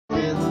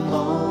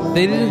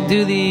They didn't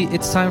do the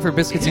It's Time for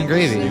Biscuits and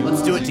Gravy.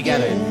 Let's do it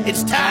together.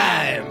 It's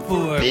time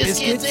for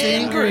Biscuits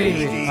and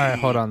Gravy. All right,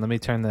 hold on. Let me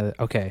turn the...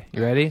 Okay,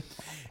 you ready?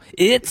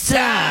 It's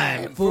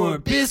time for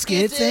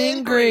Biscuits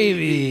and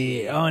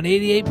Gravy on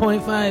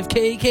 88.5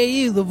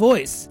 KKU, the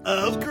voice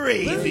of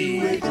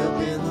gravy.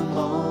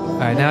 All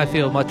right, now I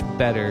feel much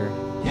better.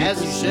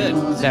 As you should.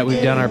 That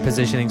we've done our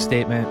positioning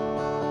statement.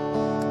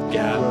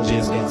 Got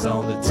biscuits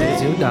on the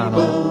table.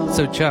 Donald.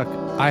 So, Chuck,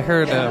 I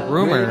heard a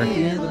rumor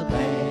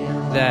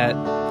that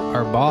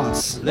our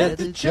boss is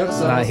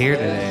not here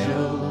today.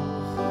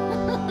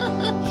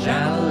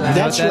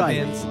 That's that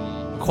right. Means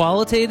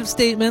qualitative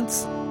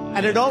statements.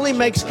 And it only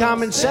makes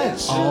common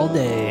sense. All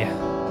day.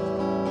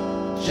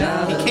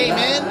 He came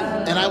in,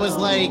 and I was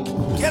like,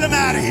 get him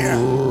out of here.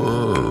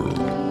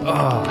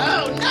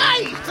 Oh,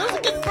 nice. That was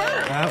a good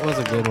burn. That was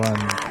a good one.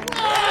 Oh.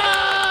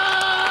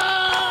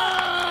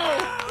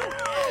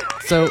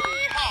 So,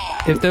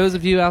 if those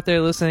of you out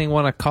there listening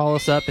want to call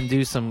us up and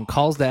do some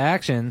calls to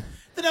action,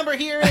 the number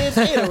here is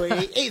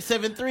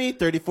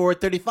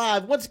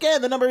 808-873-3435. Once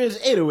again, the number is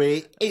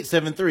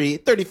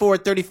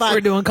 808-873-3435. we're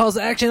doing calls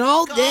to action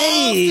all day.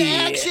 Calls to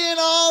action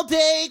all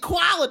day.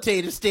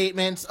 Qualitative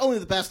statements. Only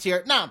the best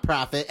here.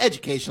 Non-profit.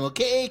 Educational.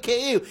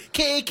 KAKU.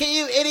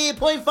 KAKU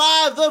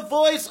 88.5. The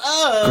voice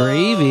of...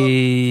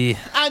 Gravy.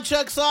 I'm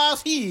Chuck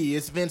Sauce. He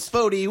is Vince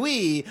Fodi.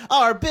 We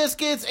are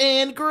Biscuits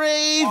and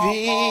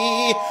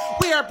Gravy.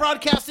 We are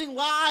broadcasting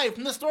live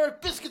from the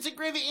historic Biscuits and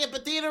Gravy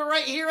Amphitheater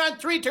right here on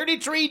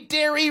 333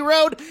 Dairy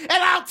Road. And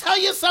I'll tell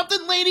you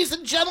something, ladies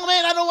and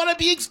gentlemen, I don't want to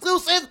be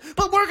exclusive,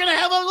 but we're going to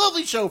have a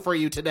lovely show for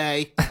you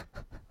today.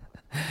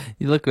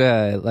 You look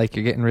like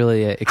you're getting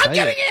really excited. I'm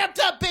getting amped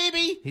up,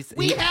 baby.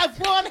 We have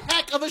one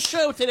heck of a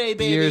show today,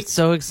 baby. You're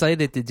so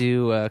excited to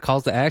do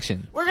calls to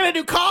action. We're going to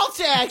do calls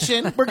to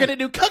action. We're going to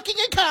do cooking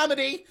and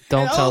comedy.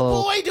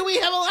 Oh, boy, do we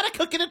have a lot of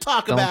cooking to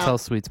talk about. Don't tell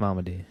Sweet's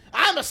Mama D.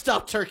 I'm a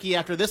stuffed turkey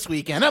after this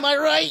weekend. Am I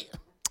right?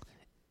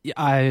 Yeah,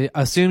 I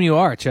assume you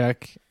are,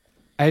 Chuck.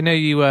 I know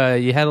you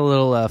had a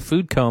little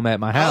food coma at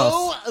my house.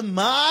 Oh,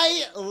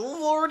 my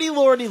lordy,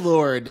 lordy,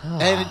 lord.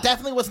 And it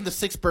definitely wasn't the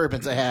 6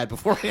 bourbons I had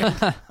beforehand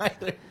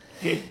either.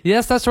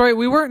 Yes, that's right.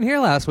 We weren't here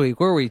last week,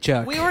 were we,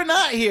 Chuck? We were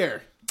not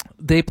here.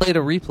 They played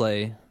a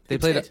replay. They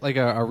played a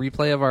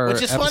replay of our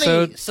Which is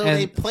episode. funny. So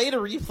they played a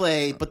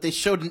replay, but they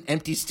showed an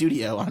empty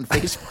studio on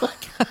Facebook.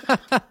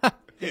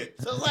 So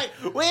it's like,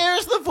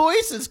 where's the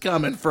voices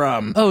coming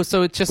from? Oh,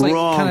 so it just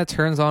kind of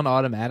turns on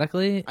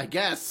automatically? I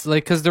guess.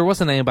 Because there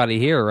wasn't anybody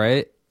here,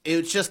 right?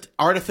 It was just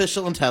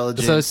artificial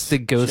intelligence. So it's the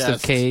ghost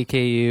of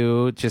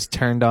KKU just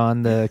turned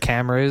on the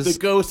cameras. The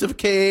ghost of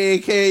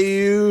KKU.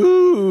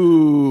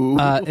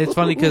 It's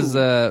funny because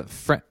a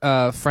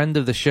friend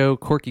of the show,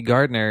 Corky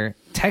Gardner,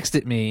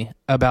 texted me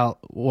about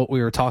what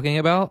we were talking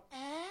about.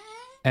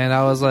 And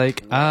I was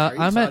like,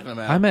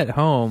 I'm at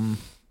home.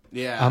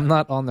 Yeah. I'm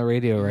not on the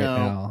radio right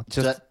now.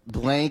 Just that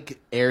blank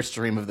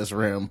airstream of this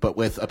room, but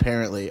with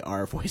apparently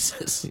our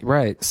voices.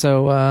 Right.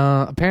 So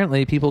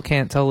apparently people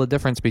can't tell the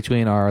difference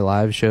between our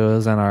live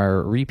shows and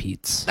our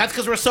repeats. That's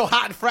because we're so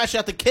hot and fresh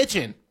out the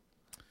kitchen.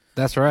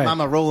 That's right.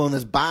 Mama rolling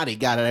this body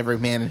got every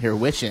man in here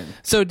wishing.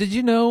 So did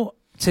you know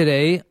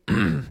today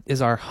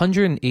is our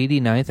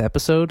 189th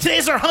episode?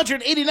 Today's our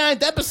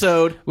 189th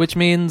episode. Which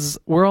means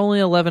we're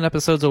only 11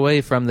 episodes away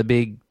from the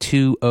big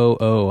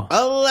 200.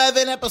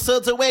 11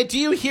 episodes away. Do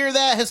you hear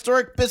that?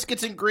 Historic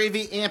Biscuits and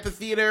Gravy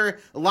Amphitheater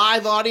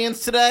live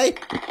audience today?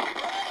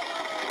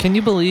 Can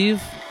you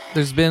believe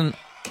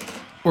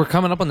we're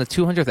coming up on the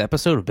 200th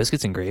episode of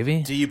Biscuits and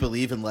Gravy? Do you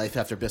believe in life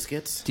after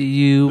biscuits? Do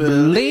you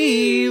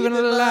believe in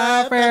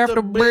life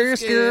after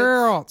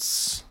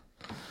biscuits?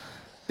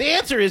 The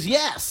answer is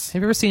yes.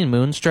 Have you ever seen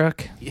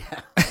Moonstruck? Yeah.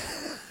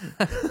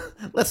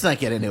 Let's not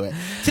get into it.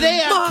 Today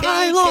on KAKU,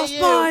 I lost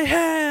my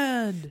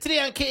head. Today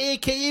on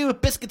KAKU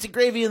with Biscuits and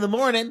Gravy in the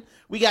morning,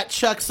 we got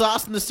Chuck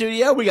Sauce in the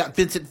studio. We got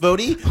Vincent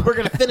Voti. We're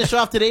going to finish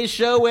off today's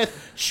show with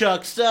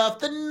Chuck Stuff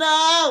the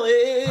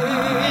Knowledge.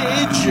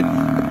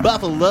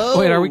 Buffalo.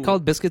 Wait, are we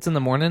called Biscuits in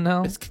the Morning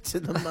now? Biscuits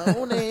in the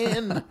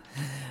morning.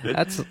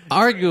 That's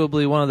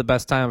arguably one of the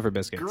best times for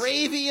biscuits.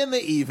 Gravy in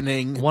the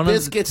evening.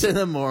 Biscuits in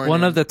the morning.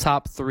 One of the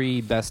top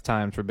 3 best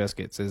times for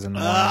biscuits is in the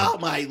morning. Oh,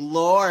 my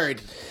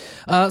Lord.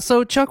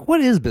 So, Chuck,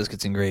 what is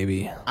Biscuits and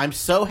Gravy? I'm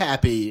so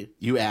happy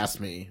you asked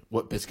me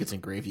what Biscuits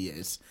and Gravy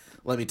is.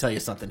 Let me tell you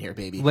something here,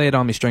 baby. Lay it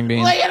on me, string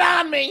bean. Lay it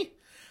on me!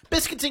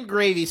 Biscuits and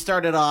Gravy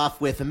started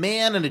off with a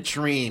man and a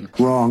dream.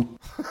 Wrong.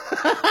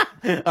 All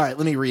right, let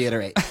me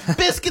reiterate.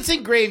 Biscuits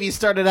and Gravy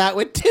started out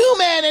with 2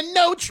 men and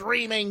no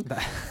dreaming.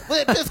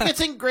 Biscuits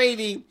and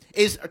Gravy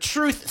is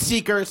truth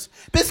seekers.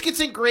 Biscuits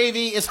and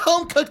Gravy is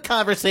home-cooked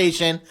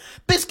conversation.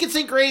 Biscuits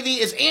and Gravy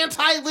is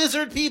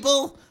anti-lizard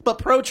people, but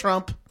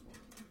pro-Trump.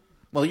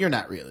 Well, you're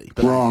not really,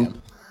 but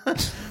wrong. I am.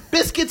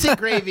 Biscuits and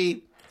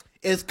Gravy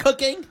is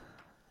cooking.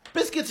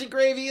 Biscuits and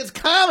Gravy is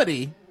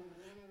comedy.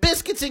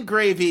 Biscuits and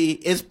Gravy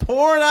is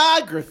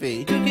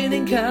pornography. Cooking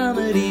and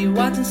comedy,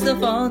 watching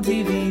stuff on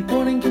TV,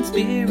 porn and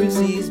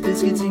conspiracies,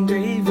 biscuits and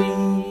gravy.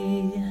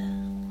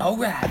 All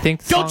right. I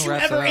think the Don't song you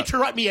wraps ever it up.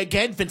 interrupt me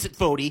again, Vincent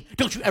Fodi.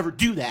 Don't you ever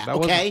do that, That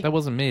okay?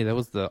 wasn't me. That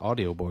was the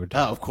audio board.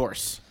 Oh, of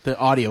course. The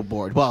audio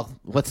board. Well,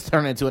 let's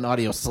turn it into an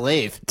audio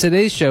slave.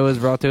 Today's show is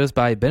brought to us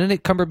by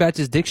Benedict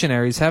Cumberbatch's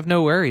Dictionaries. Have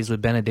no worries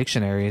with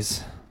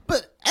Benedictionaries.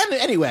 But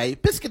anyway,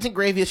 Biscuits and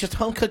Gravy is just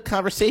home-cooked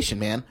conversation,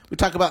 man. We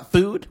talk about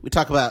food, we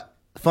talk about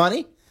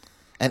funny,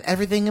 and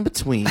everything in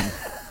between.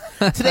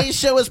 Today's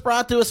show is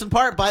brought to us in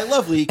part by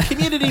lovely,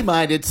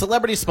 community-minded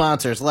celebrity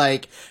sponsors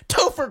like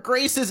Topher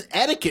Grace's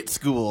Etiquette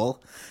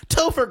School.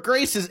 Topher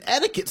Grace's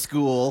Etiquette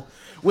School.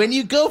 When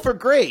you go for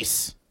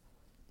grace,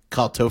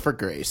 call Topher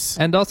Grace.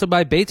 And also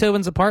by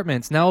Beethoven's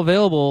Apartments, now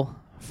available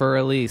for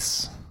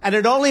release. And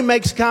it only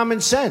makes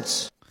common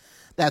sense.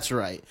 That's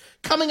right.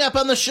 Coming up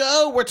on the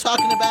show, we're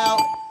talking about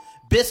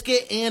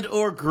biscuit and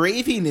or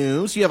gravy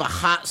news. You have a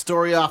hot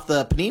story off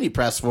the panini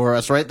press for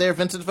us right there,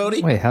 Vincent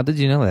Fodi. Wait, how did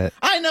you know that?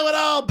 I know it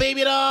all,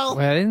 baby doll.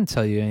 Wait, I didn't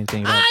tell you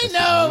anything about I this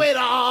know it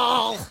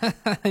all.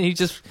 you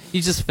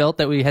just felt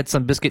that we had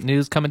some biscuit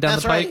news coming down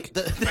That's the pike?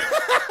 right.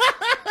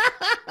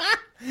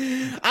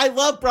 I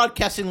love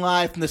broadcasting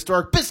live from the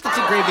historic Biscuits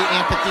and Gravy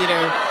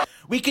Amphitheater.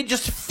 We can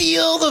just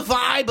feel the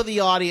vibe of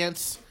the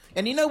audience.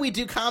 And you know we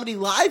do comedy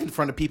live in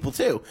front of people,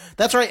 too.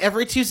 That's right.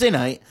 Every Tuesday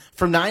night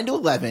from 9 to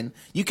 11,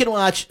 you can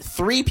watch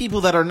 3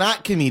 people that are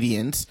not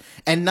comedians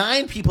and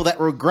 9 people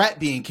that regret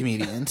being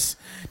comedians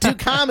do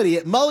comedy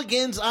at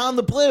Mulligan's on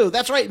the Blue.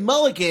 That's right,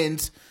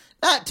 Mulligan's.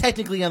 Not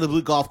technically on the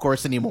Blue Golf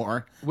Course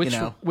anymore.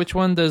 Which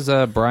one does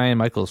Brian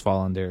Michaels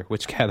fall under?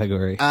 Which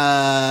category?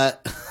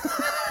 I've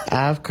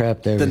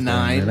crapped everything.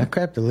 9. Man. I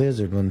crapped a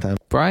lizard one time.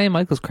 Brian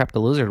Michaels crapped a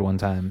lizard one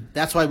time.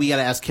 That's why we got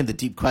to ask him the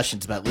deep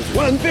questions about lizards.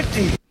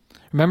 150.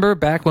 Remember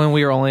back when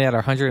we were only at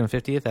our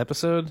 150th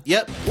episode?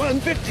 Yep.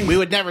 150. We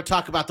would never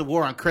talk about the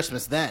war on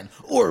Christmas then.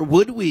 Or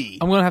would we?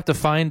 I'm gonna have to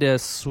find a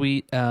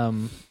sweet, a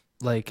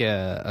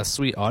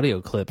sweet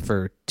audio clip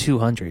for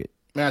 200.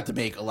 We're going to have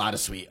to make a lot of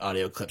sweet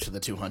audio clips for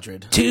the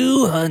 200.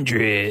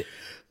 200.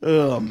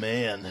 Oh,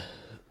 man.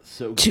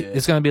 So good.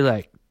 It's gonna be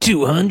like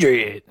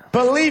 200.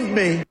 Believe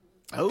me.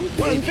 Oh,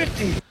 baby.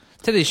 150.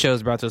 Today's show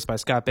is brought to us by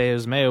Scott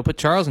Baio's Mayo. Put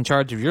Charles in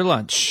charge of your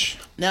lunch.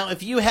 Now,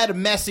 if you had a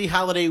messy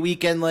holiday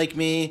weekend like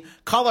me,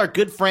 call our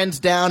good friends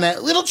down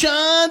at Little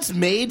John's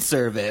Maid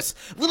Service.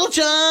 Little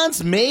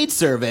John's Maid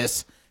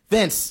Service.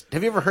 Vince,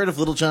 have you ever heard of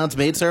Little John's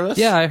Maid Service?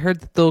 Yeah, I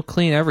heard that they'll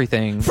clean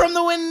everything. From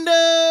the windows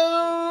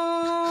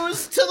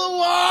to the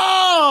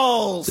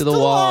walls. To the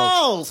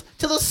walls.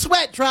 Till the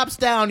sweat drops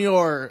down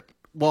your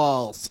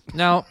walls.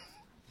 Now,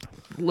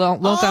 long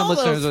time All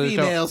listeners those of the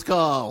show. females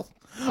call.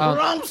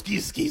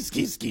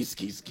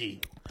 Ski.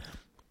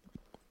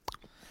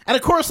 And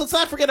of course, let's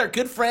not forget our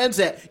good friends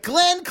at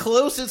Glenn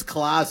Close's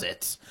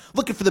Closets.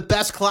 Looking for the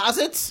best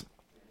closets?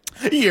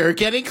 You're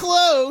getting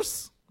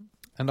close.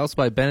 And also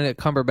by Benedict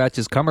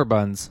Cumberbatch's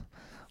Cumberbuns.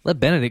 Let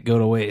Benedict go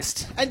to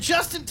waste. And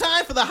just in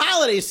time for the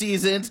holiday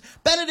seasons,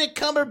 Benedict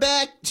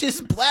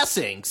Cumberbatch's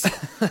blessings.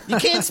 You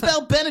can't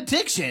spell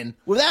benediction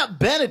without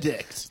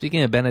Benedict.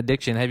 Speaking of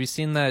benediction, have you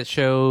seen that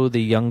show,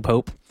 The Young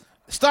Pope?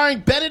 Starring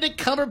Benedict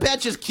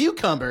Cumberbatch's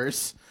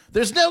cucumbers.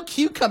 There's no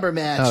cucumber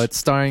match. Oh, it's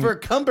starring for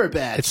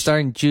Cumberbatch. It's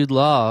starring Jude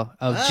Law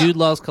of Jude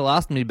Law's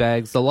colostomy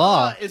bags. The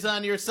law is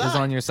on your side. is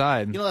on your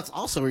side. You know, that's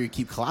also where you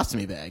keep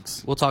colostomy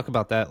bags. We'll talk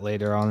about that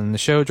later on in the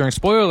show during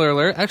spoiler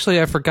alert. Actually,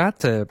 I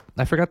forgot to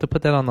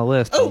put that on the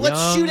list. Oh,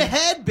 let's shoot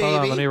ahead, baby.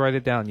 Hold on, let me write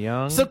it down.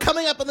 Young. So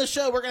coming up on the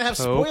show, we're going to have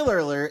spoiler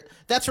alert.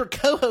 That's our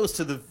co-host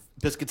of the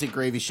Biscuits and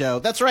Gravy show.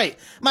 That's right.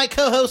 My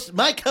co-host,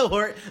 my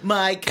cohort,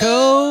 my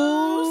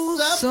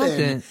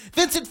co-something.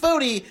 Vincent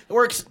Fodi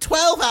works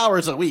 12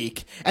 hours a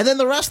week, and then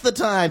the rest of the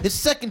time, his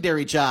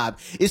secondary job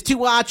is to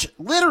watch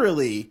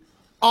literally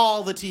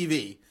all the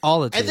TV. All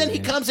the TV. And then he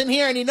comes in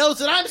here and he knows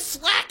that I'm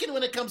slacking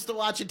when it comes to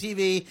watching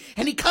TV.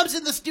 And he comes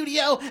in the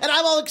studio and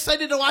I'm all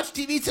excited to watch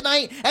TV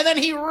tonight. And then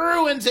he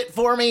ruins it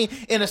for me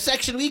in a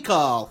section we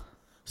call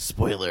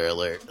Spoiler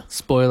Alert.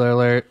 Spoiler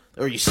alert.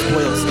 Or you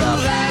spoil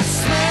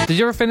stuff. Did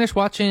you ever finish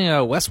watching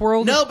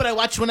Westworld? No, but I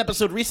watched one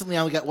episode recently.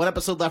 I only got one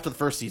episode left of the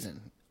first season.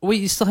 Wait,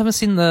 you still haven't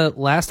seen the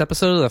last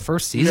episode of the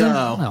first season?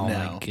 No, Oh, no.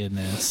 my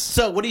goodness.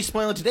 So what are you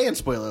spoiling today in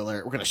Spoiler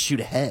Alert? We're going to shoot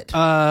ahead.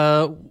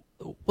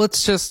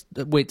 Let's just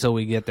wait till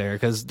we get there,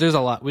 because there's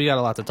we got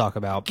a lot to talk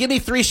about. Give me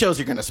 3 shows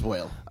you're going to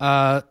spoil.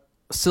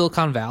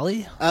 Silicon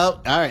Valley? Oh,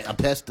 all right. I'm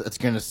pissed. It's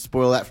going to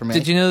spoil that for me.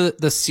 Did you know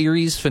that the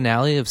series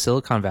finale of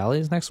Silicon Valley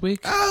is next week?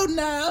 Oh,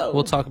 no.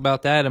 We'll talk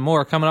about that and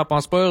more coming up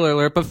on Spoiler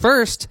Alert. But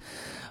first,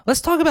 let's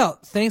talk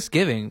about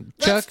Thanksgiving.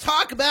 Let's Chuck,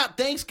 talk about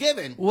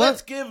Thanksgiving.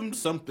 Let's give them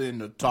something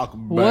to talk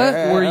about. what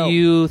were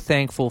you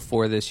thankful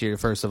for this year,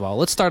 first of all?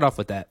 Let's start off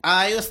with that.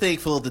 I was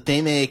thankful that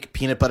they make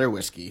peanut butter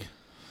whiskey.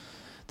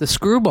 The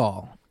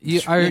Screwball.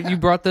 You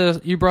brought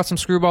some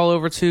Screwball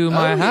over to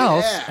my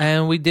house, yeah.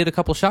 and we did a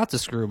couple shots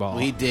of Screwball.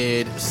 We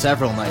did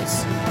several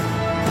nights.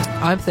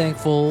 I'm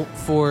thankful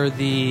for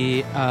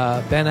the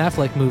Ben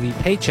Affleck movie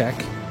Paycheck,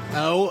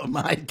 Oh,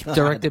 my God.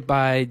 directed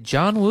by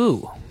John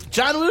Woo.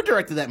 John Woo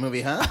directed that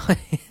movie, huh?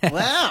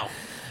 Wow.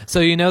 So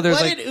there's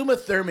What did Uma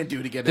Thurman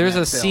do to get in there's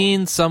that a film?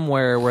 scene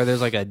somewhere where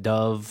there's like a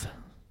dove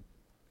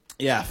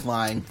Yeah,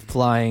 flying.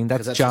 Flying.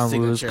 That's That's John his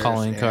Woo's signature.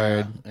 calling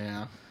card.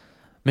 Yeah.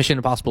 Mission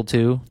Impossible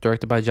 2,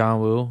 directed by John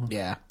Woo.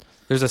 Yeah.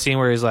 There's a scene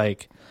where he's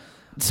like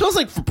It smells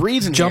like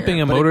Febreze in Jumping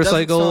here, a but it doesn't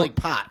motorcycle. smell like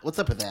pot. What's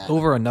up with that?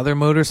 over another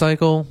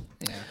motorcycle.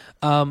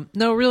 Yeah.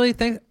 No, really.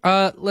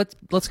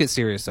 Let's get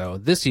serious though.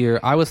 This year,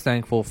 I was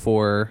thankful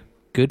for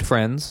good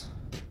friends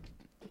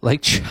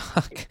like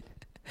Chuck,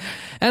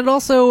 and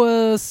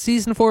also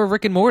season 4 of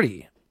Rick and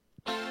Morty.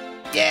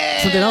 Yeah.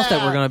 Something else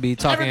that we're going to be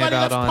talking Everybody,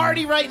 about let's on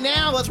party right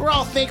now. We're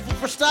all thankful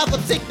for stuff.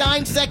 Let's take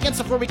 9 seconds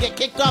before we get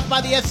kicked off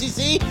by the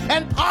FCC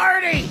and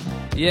party.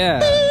 Yeah.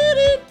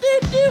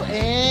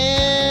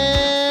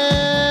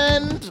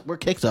 And we're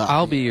kicked off.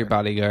 I'll be your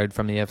bodyguard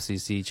from the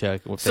FCC,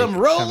 Chuck. If Some they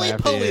come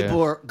after roly-poly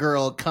you.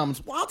 girl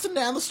comes waltzing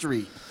down the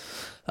street.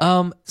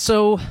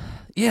 So,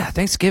 yeah,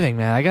 Thanksgiving,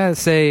 man. I gotta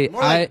say,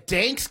 More like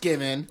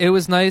Thanksgiving. it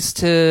was nice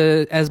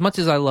to, as much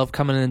as I love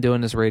coming in and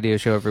doing this radio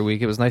show every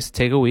week, it was nice to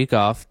take a week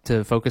off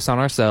to focus on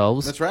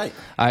ourselves. That's right.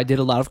 I did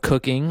a lot of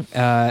cooking. You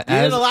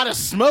did a lot of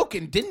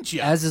smoking, didn't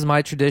you? As is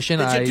my tradition,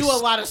 Did you do a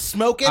lot of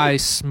smoking? I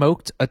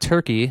smoked a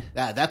turkey.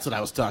 That's what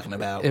I was talking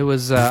about. It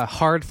was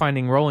hard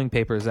finding rolling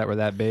papers that were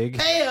that big.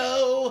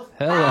 Heyo!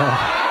 Hello.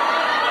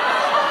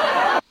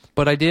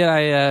 But I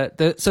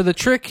did. So the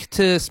trick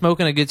to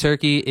smoking a good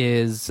turkey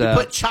is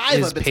Put chive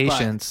is up its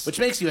patience. butt, which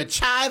makes you a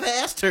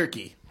chive-ass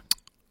turkey.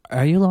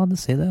 Are you allowed to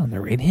say that on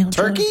the radio?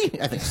 Turkey?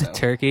 I think so.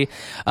 Turkey.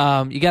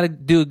 You got to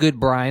do a good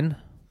brine.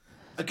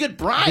 A good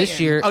brine. This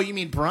year- Oh, you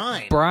mean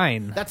brine?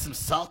 Brine. That's some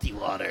salty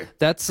water.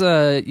 That's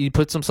you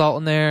put some salt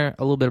in there,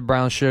 a little bit of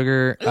brown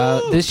sugar.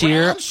 Ooh, This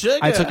year, brown sugar.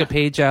 I took a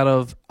page out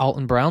of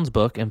Alton Brown's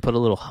book and put a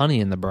little honey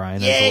in the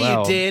brine. Yeah, as well.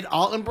 you did.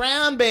 Alton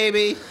Brown,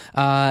 baby.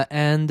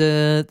 And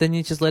then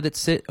you just let it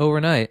sit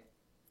overnight.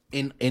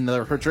 In the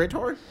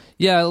refrigerator?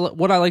 Yeah,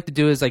 what I like to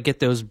do is I get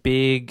those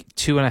big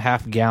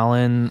 2.5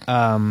 gallon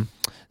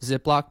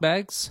Ziploc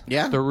bags.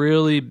 Yeah.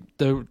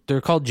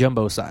 They're called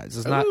jumbo size.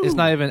 It's not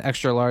Ooh. even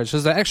extra large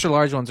because the extra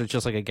large ones are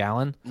just like a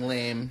gallon.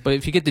 Lame. But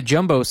if you get the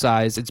jumbo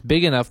size, it's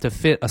big enough to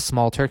fit a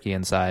small turkey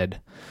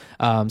inside.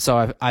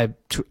 So I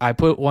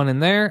put one in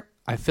there.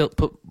 I put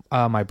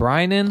my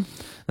brine in, and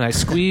I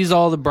squeeze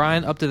all the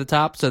brine up to the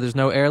top so there's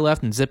no air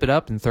left, and zip it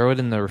up and throw it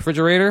in the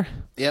refrigerator.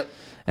 Yep.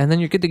 And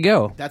then you're good to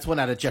go. That's one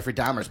out of Jeffrey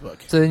Dahmer's book.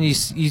 So then you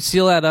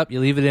seal that up, you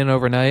leave it in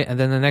overnight, and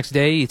then the next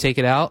day you take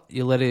it out,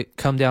 you let it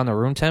come down to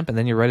room temp, and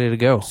then you're ready to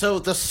go. So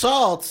the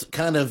salt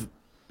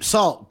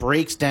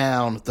breaks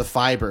down the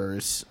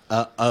fibers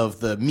of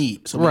the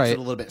meat, so it makes Right. it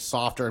a little bit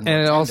softer and more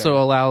And it tender.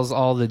 also allows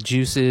all the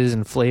juices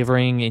and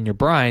flavoring in your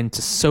brine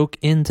to soak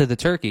into the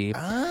turkey.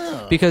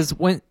 Oh. Because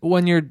when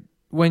you're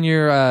doing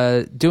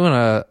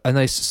a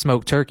nice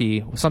smoked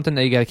turkey, something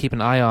that you got to keep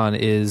an eye on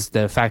is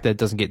the fact that it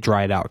doesn't get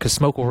dried out, because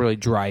smoke will really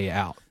dry you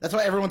out. That's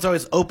why everyone's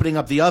always opening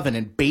up the oven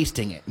and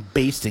basting it, and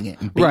basting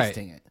it, and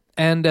basting it.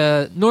 And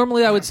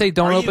normally I would say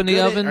don't open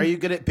the oven. Are you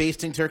good at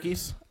basting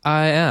turkeys?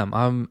 I am.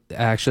 I'm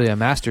actually a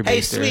master baster.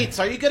 Hey, Sweets,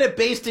 are you good at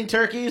basting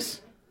turkeys?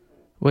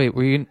 Wait,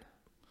 were you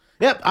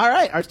Yep. All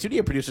right. Our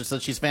studio producer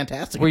says she's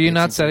fantastic. were at you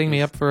not basting setting me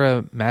turkeys. up for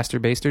a master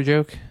baster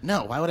joke?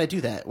 No. Why would I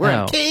do that? We're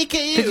No. on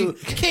KKU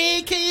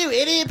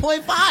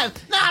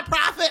 88.5,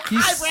 non-profit,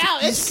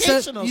 highbrow,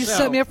 educational You show.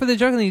 set me up for the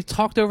joke, and then you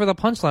talked over the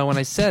punchline when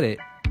I said it.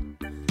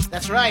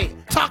 That's right.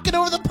 Talking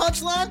over the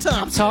punchline,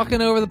 Thompson.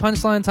 Talking over the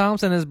punchline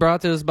Thompson is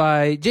brought to us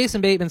by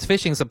Jason Bateman's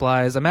Fishing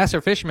Supplies. A master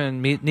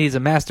fisherman needs a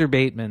master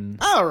baitman.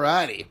 All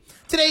righty.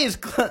 Today's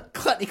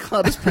Gluttony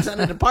Club is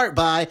presented in part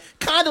by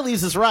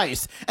Condoleezza's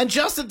Rice. And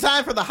just in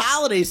time for the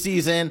holiday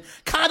season,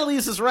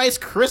 Condoleezza's Rice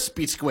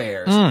Crispy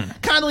Squares.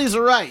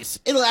 Condoleezza Rice.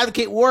 It'll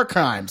advocate war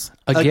crimes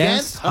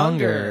Against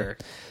hunger.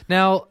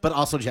 Now, but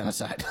also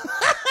genocide.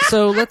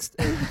 so let's...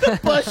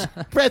 Bush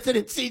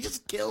presidency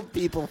just killed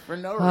people for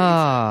no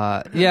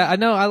reason. Yeah, I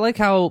know. I like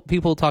how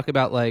people talk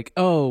about, like,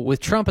 oh, with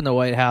Trump in the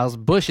White House,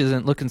 Bush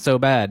isn't looking so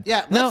bad.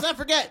 Yeah, no, let's not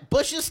forget,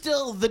 Bush is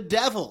still the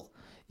devil.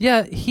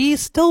 yeah,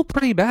 he's still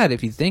pretty bad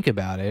if you think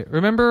about it.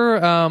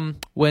 Remember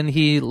when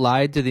he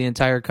lied to the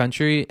entire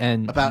country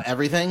and About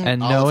everything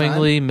and all the time?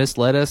 knowingly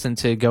misled us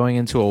into going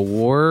into a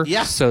war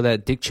Yeah. so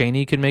that Dick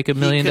Cheney could make $1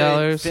 million? He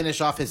could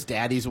finish off his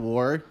daddy's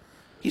war.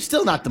 He's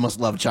still not the most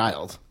loved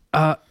child.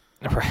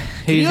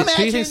 He you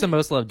imagine- thinks the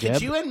most loved Jeb.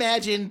 Could you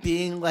imagine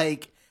being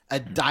like a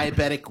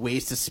diabetic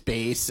waste of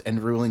space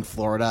and ruling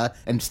Florida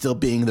and still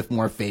being the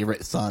more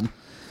favorite son?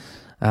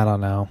 I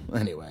don't know.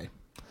 Anyway.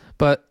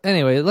 But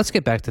anyway, let's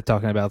get back to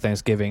talking about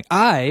Thanksgiving.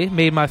 I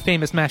made my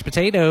famous mashed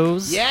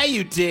potatoes. Yeah,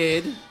 you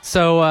did.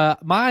 So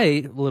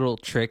my little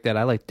trick that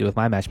I like to do with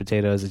my mashed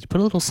potatoes is you put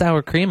a little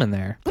sour cream in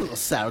there. Put a little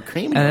sour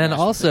cream in And your then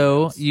mashed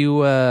also potatoes.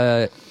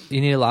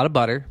 you need a lot of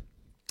butter.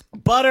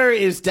 Butter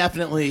is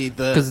definitely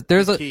because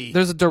there's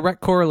a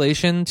direct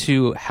correlation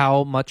to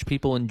how much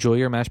people enjoy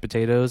your mashed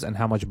potatoes and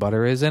how much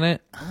butter is in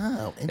it.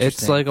 Oh, interesting.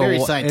 It's like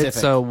Very scientific.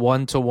 it's a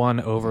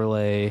 1-to-1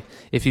 overlay.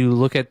 If you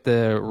look at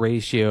the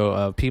ratio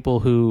of people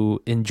who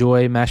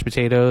enjoy mashed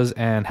potatoes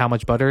and how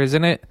much butter is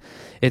in it,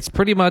 it's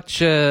pretty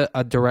much a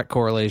direct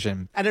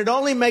correlation. And it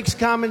only makes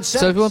common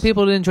sense. So if you want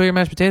people to enjoy your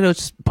mashed potatoes,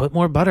 just put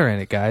more butter in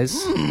it, guys.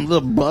 A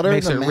little butter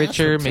Makes in it the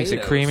richer, mashed makes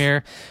it potatoes.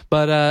 creamier.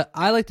 But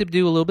I like to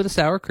do a little bit of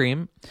sour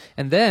cream,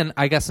 and then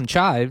I got some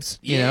chives.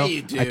 Yeah,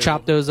 you do. I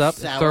chop those up,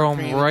 Sour throw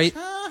cream them and right,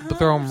 chives.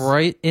 throw them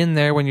right in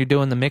there when you're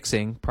doing the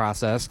mixing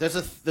process.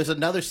 There's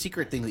another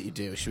secret thing that you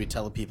do. Should we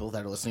tell the people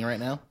that are listening right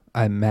now?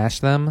 I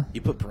mash them.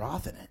 You put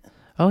broth in it.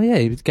 Oh yeah,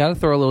 you got to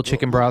throw a little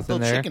chicken broth in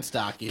Little there. chicken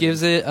stock. Even.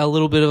 Gives it a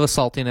little bit of a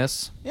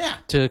saltiness. Yeah.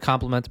 To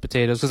complement the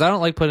potatoes, because I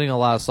don't like putting a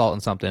lot of salt in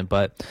something,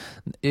 but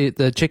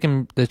the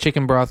chicken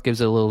broth gives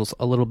it a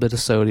little bit of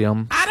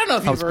sodium. I don't know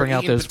if helps you've ever bring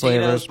out eaten those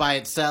potatoes flavors by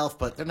itself,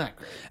 but they're not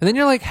great. And then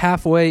you're like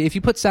halfway. If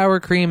you put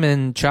sour cream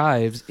and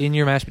chives in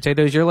your mashed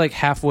potatoes, you're like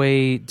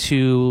halfway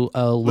to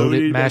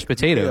loaded mashed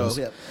potatoes.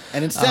 Yeah.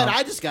 And instead,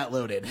 I just got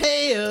loaded.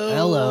 Hey-o.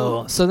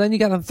 Hello. So then you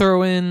got to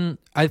throw in.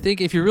 I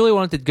think if you really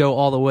wanted to go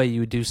all the way,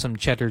 you would do some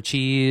cheddar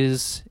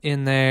cheese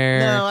in there.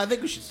 No, I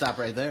think we should stop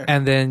right there.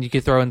 And then you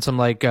could throw in some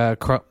like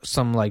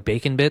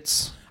bacon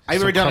bits.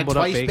 I've ever done a crumbled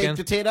up twice baked bacon.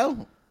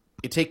 potato.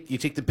 You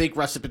take the big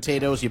russet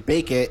potatoes, you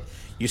bake it,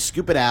 you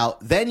scoop it out,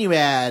 then you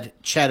add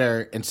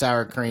cheddar and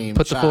sour cream.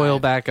 Put the chive, foil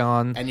back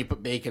on. and you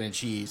put bacon and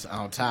cheese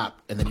on top,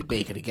 and then you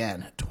bake it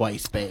again,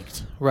 twice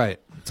baked. Right.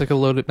 It's like a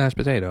loaded mashed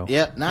potato.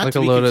 Yep, not like to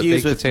a be loaded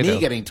confused baked with potato. me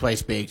getting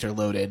twice baked or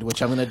loaded,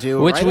 which I'm going to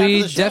do Which right we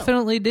after the show.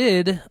 definitely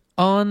did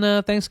on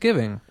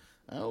Thanksgiving.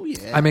 Oh,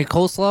 yeah. I made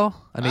coleslaw.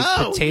 I made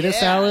potato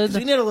salad. 'Cause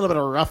we need a little bit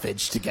of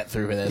roughage to get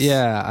through this.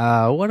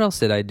 Yeah. What else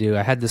did I do?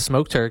 I had the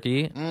smoked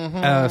turkey,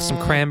 some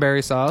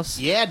cranberry sauce.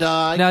 Yeah,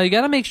 dog. Now you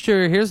got to make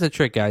sure. Here's the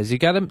trick, guys. You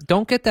got to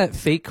don't get that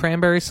fake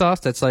cranberry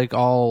sauce that's like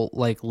all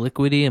like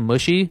liquidy and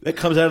mushy. That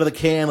comes out of the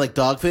can like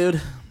dog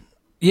food.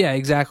 Yeah,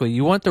 exactly.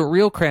 You want the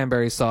real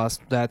cranberry sauce.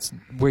 That's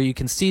where you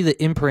can see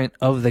the imprint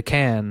of the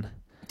can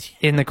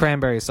in the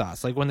cranberry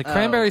sauce. Like when the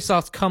cranberry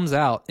sauce comes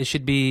out, it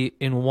should be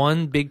in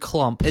one big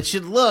clump. It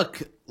should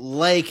look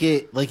like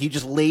you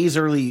just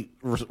laserly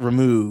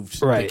removed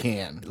the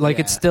can. Like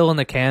Yeah. it's still in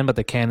the can, but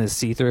the can is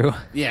see-through.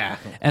 Yeah.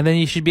 And then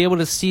you should be able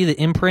to see the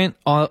imprint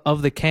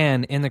of the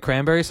can in the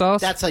cranberry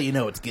sauce. That's how you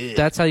know it's good.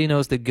 That's how you know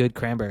it's the good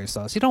cranberry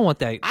sauce. You don't want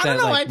that. I don't that,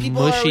 know like, why people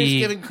are always mushy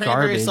giving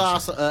cranberry garbage.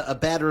 sauce a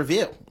bad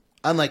review.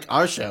 Unlike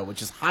our show,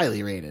 which is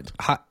highly rated.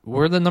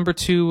 We're the number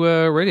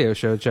 2 radio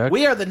show, Chuck.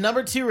 We are the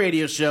number 2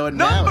 radio show in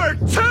Maui.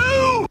 Number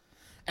 2!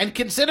 And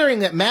considering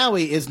that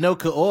Maui is no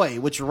Kaoi,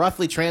 which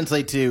roughly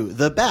translates to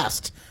the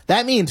best,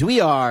 that means we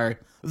are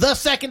the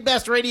second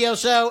best radio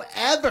show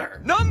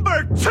ever.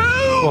 Number 2!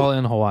 Well,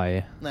 in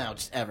Hawaii. No,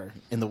 just ever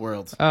in the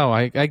world. Oh,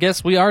 I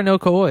guess we are no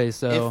koi.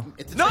 So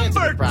If it's a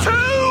Number transitive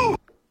property.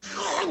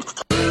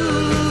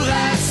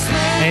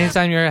 2!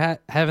 anytime you're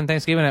having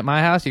Thanksgiving at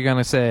my house, you're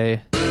gonna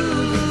say.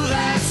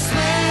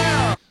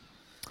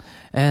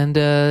 And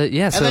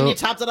yeah, And so then you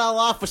topped it all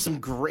off with some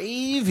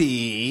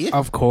gravy.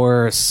 of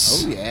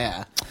course. Oh,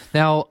 yeah.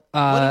 Now,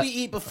 What did we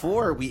eat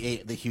before we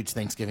ate the huge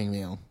Thanksgiving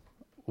meal?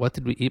 what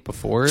did we eat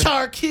before?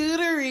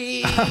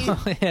 Charcuterie!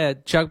 Yeah,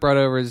 Chuck brought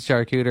over his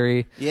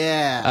charcuterie.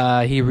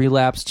 Yeah. He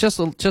relapsed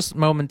just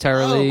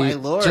momentarily, Oh, my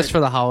Lord. just for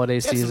the holiday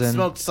Got some season.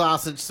 smoked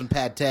sausage, some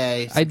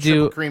pate, some I do-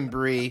 triple cream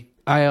brie.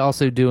 I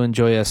also do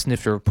enjoy a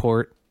sniff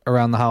report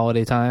around the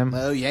holiday time.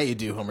 Oh, yeah, you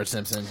do, Homer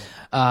Simpson.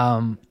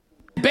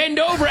 Bend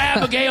over,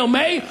 Abigail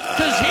May,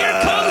 because here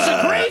comes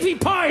a gravy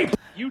pipe.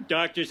 You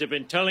doctors have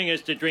been telling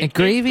us to drink And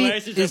gravy 8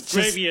 glasses is of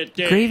gravy a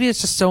day. gravy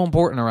is just so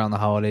important around the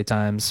holiday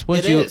times.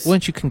 Wouldn't It you? is.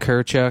 Wouldn't you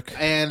concur, Chuck?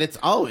 And it's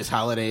always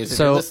holidays. If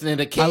So, you're listening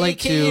to KKU, I like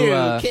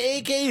to,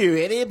 KKU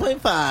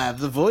 88.5,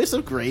 the voice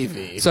of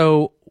gravy.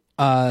 So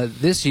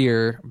this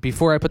year,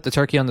 before I put the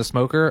turkey on the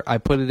smoker, I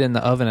put it in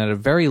the oven at a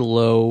very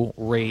low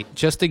rate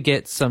just to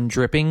get some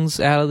drippings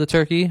out of the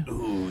turkey.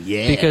 Ooh,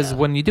 yeah. Because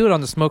when you do it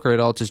on the smoker, it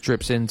all just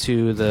drips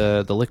into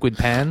the liquid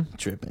pan.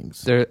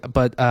 drippings.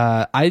 But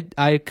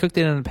I cooked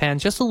it in a pan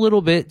just a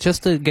little bit,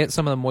 just to get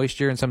some of the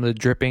moisture and some of the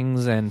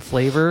drippings and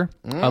flavor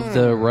of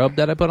the rub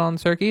that I put on the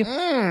turkey.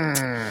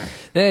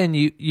 Then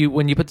you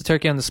when you put the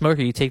turkey on the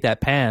smoker, you take that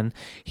pan,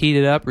 heat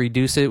it up,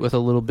 reduce it with a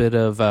little bit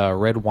of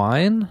red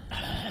wine.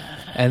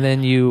 And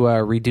then you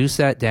reduce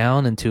that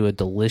down into a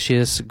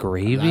delicious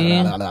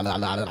gravy.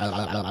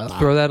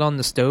 Throw that on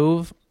the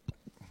stove.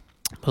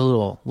 Put a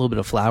little bit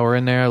of flour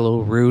in there, a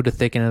little roux to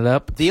thicken it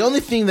up. The only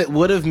thing that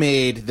would have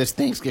made this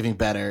Thanksgiving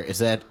better is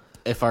that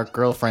if our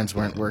girlfriends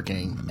weren't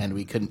working and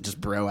we couldn't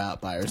just bro out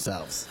by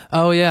ourselves.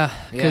 Oh yeah,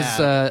 because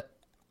Yeah.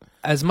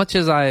 as much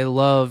as I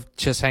love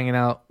just hanging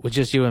out with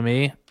just you and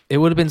me, it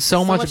would have been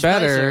so much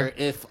better nicer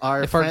if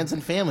our friends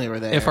and family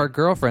were there. if our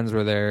girlfriends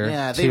were there.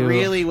 Yeah, they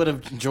really would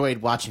have enjoyed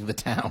watching The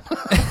Town.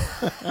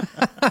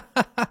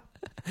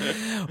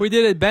 We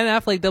did a Ben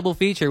Affleck double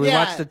feature. We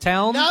watched The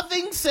Town.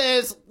 Nothing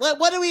says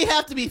What do we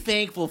have to be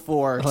thankful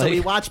for? So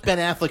we watch Ben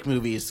Affleck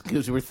movies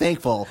because we're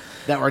thankful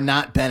that we're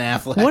not Ben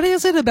Affleck. What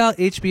is it about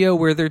HBO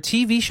where their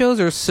TV shows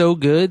are so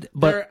good,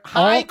 but they're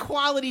high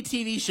quality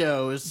TV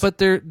shows, but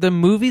the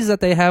movies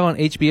that they have on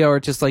HBO are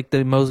just like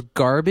the most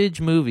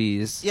garbage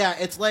movies. Yeah,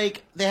 it's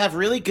like they have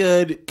really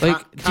good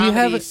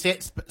comedy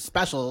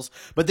specials,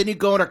 but then you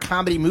go into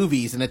comedy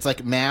movies and it's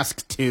like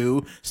Mask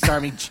 2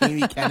 starring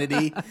Jamie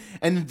Kennedy,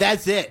 and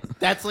that's it.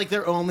 That's like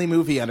their only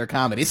movie under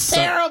comedy. It's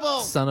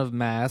terrible. Son of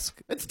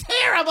Mask. It's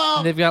terrible.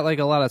 And they've got like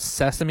a lot of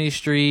Sesame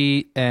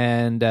Street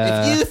and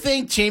if you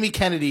think Jamie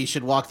Kennedy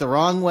should walk the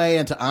wrong way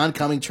into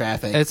oncoming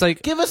traffic, it's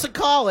like give us a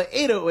call at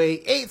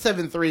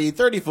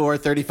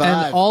 808-873-3435.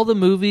 And all the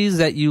movies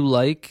that you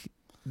like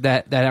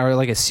that are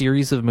like a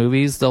series of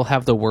movies, they'll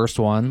have the worst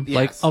one. Yes.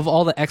 Like of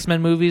all the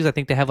X-Men movies, I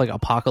think they have like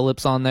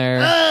Apocalypse on there.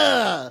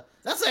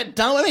 That's that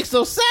dumb. It makes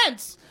no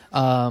sense.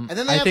 And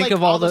then they have think like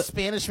of all the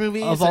Spanish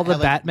movies. Of all the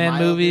have, Batman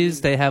like,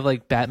 movies, they have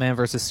like Batman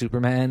versus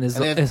Superman is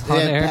on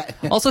there.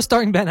 Also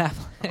starring Ben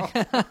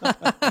Affleck.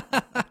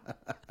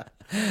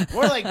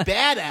 More like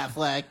Bad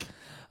Affleck.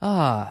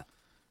 And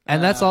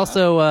that's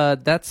also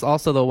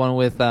the one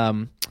with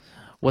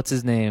what's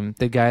his name?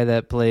 The guy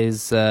that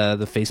plays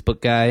the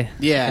Facebook guy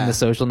in The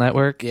Social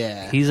Network.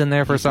 Yeah. He's in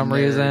there for some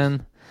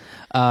reason.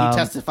 He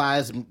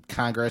testifies in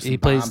Congress. He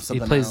plays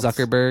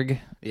Zuckerberg.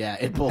 Yeah,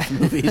 in both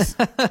movies.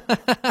 What a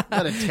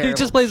terrible. He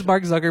just plays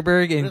Mark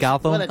Zuckerberg in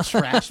Gotham. What a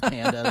trash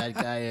panda that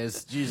guy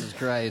is. Jesus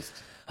Christ.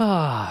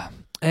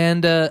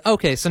 And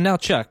okay, so now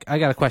Chuck, I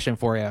got a question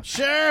for you.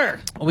 Sure.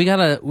 We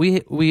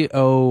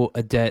owe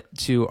a debt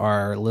to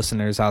our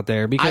listeners out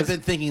there because I've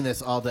been thinking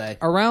this all day.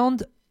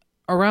 Around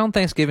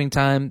Thanksgiving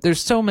time, there's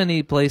so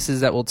many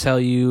places that will tell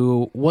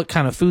you what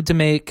kind of food to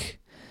make.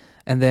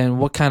 And then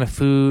what kind of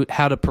food,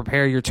 how to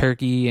prepare your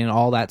turkey and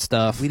all that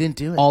stuff. We didn't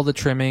do it. All the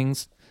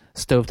trimmings,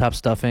 stovetop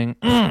stuffing.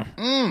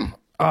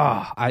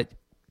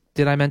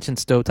 Did I mention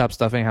stovetop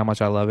stuffing, how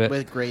much I love it?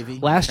 With gravy.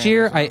 Last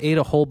year, I ate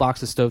a whole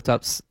box of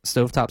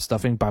stovetop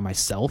stuffing by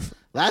myself.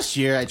 Last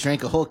year, I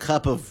drank a whole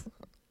cup of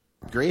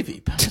gravy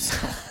by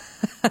myself.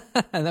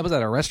 And that was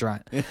at a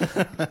restaurant.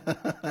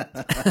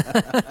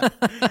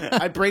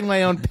 I bring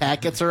my own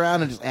packets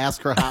around and just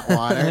ask for hot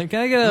water. Can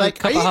I get a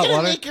cup of hot water? Are you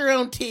going to make your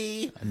own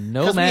tea?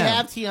 No, Because we ma'am.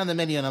 have tea on the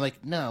menu. And I'm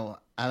like, no,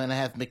 I'm going to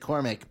have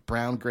McCormick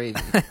brown gravy.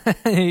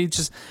 You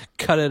just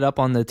cut it up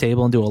on the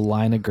table and do a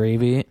line of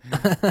gravy.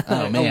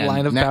 Oh, man. A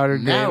line of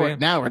powdered gravy.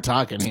 Now we're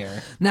talking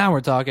here. Now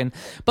we're talking.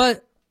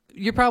 But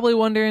you're probably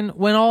wondering,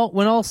 when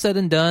all said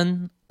and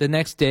done, the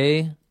next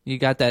day, you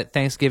got that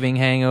Thanksgiving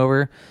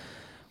hangover.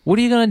 What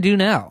are you going to do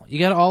now? You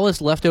got all this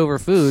leftover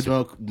food.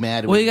 Smoke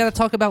mad. Well, you got to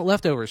talk about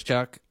leftovers,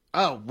 Chuck.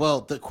 Oh,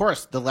 well, of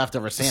course, the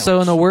leftover sandwich. So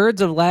in the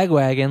words of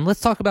Lagwagon,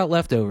 let's talk about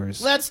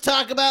leftovers. Let's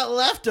talk about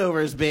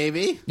leftovers,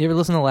 baby. You ever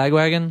listen to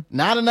Lagwagon?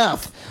 Not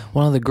enough.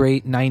 One of the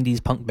great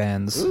 90s punk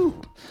bands. Ooh.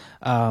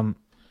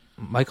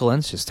 Michael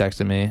Lenz just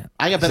texted me.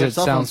 I got better It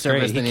cell phone sounds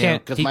service great. than you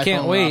because my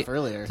can't phone went wait off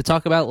earlier. to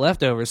talk about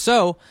leftovers.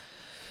 So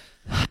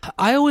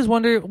I always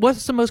wonder,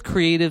 what's the most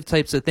creative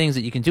types of things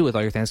that you can do with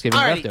all your Thanksgiving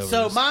All right, leftovers?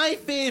 so my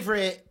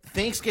favorite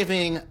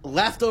Thanksgiving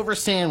leftover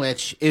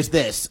sandwich is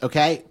this,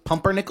 okay?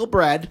 Pumpernickel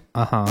bread,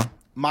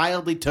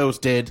 mildly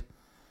toasted,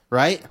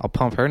 right? I'll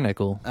pump her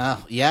nickel.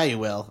 Oh, yeah, you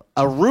will.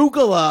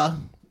 Arugula.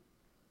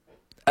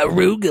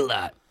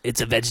 Arugula.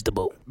 It's a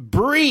vegetable.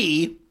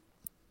 Brie.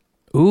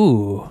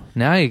 Ooh,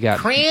 now you got...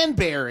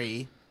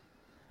 Cranberry.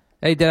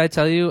 Hey, did I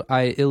tell you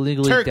I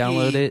illegally Turkey.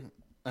 downloaded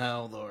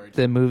Oh, Lord.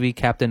 the movie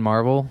Captain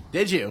Marvel?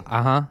 Did you?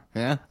 Uh-huh.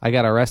 Yeah. I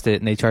got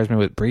arrested and they charged me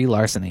with Brie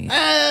larceny.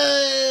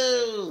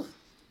 Oh!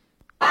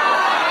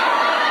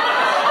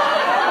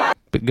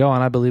 But go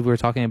on, I believe we were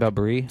talking about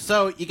Brie.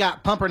 So you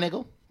got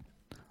pumpernickel,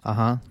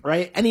 Uh-huh.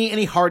 right?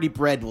 Any hearty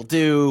bread will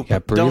do. Yeah,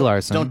 but Brie don't,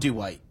 Larson. Don't do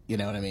white. You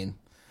know what I mean?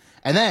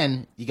 And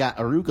then you got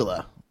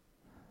arugula.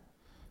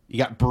 You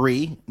got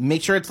brie.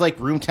 Make sure it's like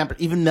room temp,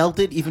 even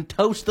melted, even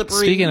toast the brie.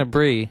 Speaking of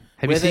Brie,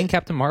 have you With seen it-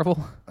 Captain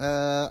Marvel?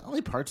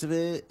 Only parts of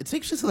it. It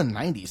takes place in the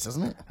 90s,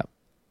 doesn't it?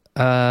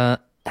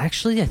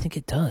 Actually, I think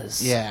it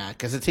does. Yeah,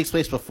 because it takes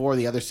place before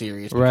the other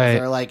series. Because Right.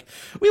 They're like,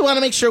 we want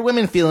to make sure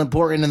women feel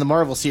important in the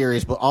Marvel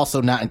series, but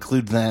also not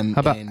include them.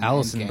 How about in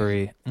Allison Endgame.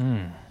 Brie?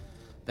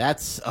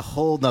 That's a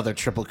whole nother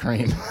triple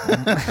cream.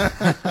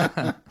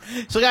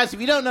 So, guys,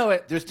 if you don't know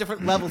it, there's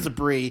different levels of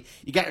brie.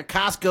 You got your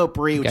Costco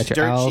brie, which got is your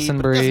dirt Allison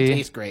cheap, but it doesn't brie.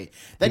 taste great.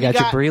 Then You got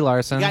your Brie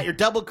Larson. You got your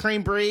double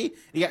cream brie.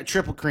 You got your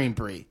triple cream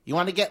brie. You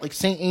want to get like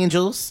St.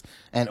 Angel's,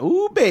 and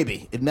ooh,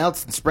 baby, it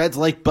melts and spreads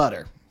like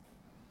butter.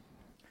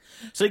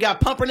 So you got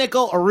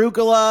pumpernickel,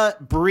 arugula,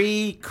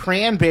 brie,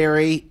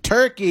 cranberry,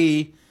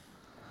 turkey,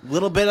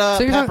 little bit of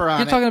So pepper on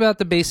you're it. talking about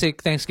the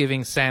basic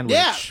Thanksgiving sandwich,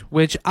 Yeah.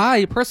 which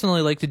I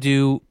personally like to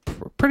do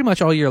pretty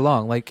much all year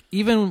long. Like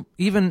even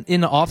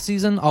in the off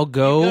season, I'll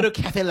Go to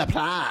Café La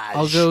Plage.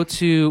 I'll go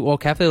to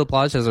Cafe La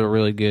Plage has a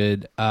really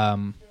good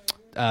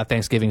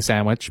Thanksgiving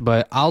sandwich,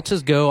 but I'll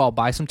just go. I'll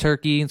buy some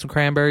turkey and some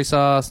cranberry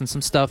sauce and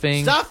some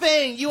stuffing.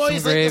 Stuffing. You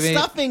always like the gravy.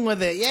 stuffing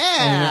with it.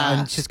 Yeah.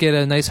 And just get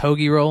a nice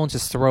hoagie roll and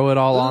just throw it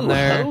all on Ooh,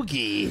 there.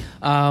 hoagie.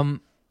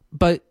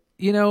 But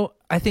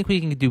I think we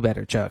can do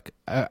better, Chuck.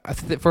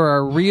 For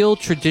our real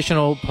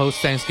traditional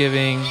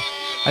post-Thanksgiving,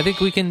 I think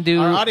we can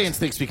do... Our audience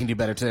thinks we can do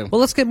better, too.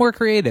 Well, let's get more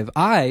creative.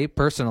 I,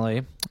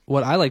 personally,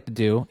 what I like to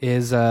do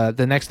is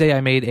the next day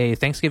I made a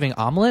Thanksgiving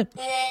omelet.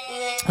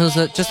 It was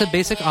just a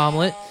basic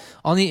omelet.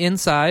 On the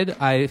inside,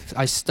 I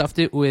stuffed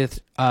it with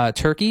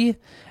turkey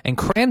and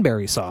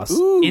cranberry sauce.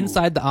 Ooh.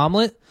 Inside the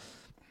omelet,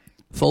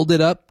 fold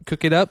it up,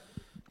 cook it up,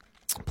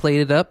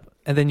 plate it up,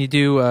 and then you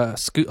do a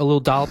little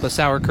dollop of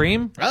sour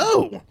cream.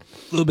 Oh!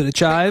 A little bit of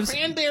chives.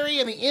 Cranberry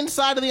on the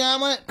inside of the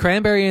omelet?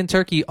 Cranberry and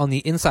turkey on the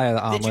inside of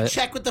the omelet. Did you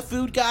check with the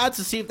food gods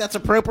to see if that's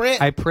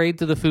appropriate? I prayed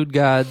to the food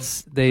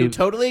gods. They Who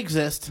totally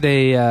exist.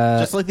 They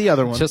just like the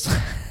other one.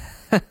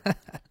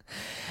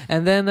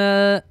 And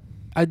then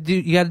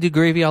you got to do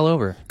gravy all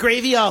over.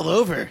 Gravy all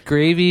over.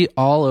 Gravy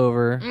all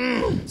over.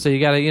 So you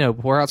got to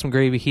pour out some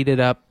gravy, heat it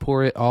up,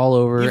 pour it all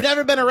over. You've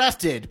never been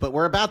arrested, but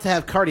we're about to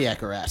have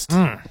cardiac arrest.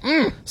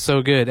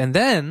 So good. And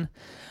then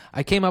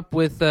I came up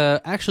with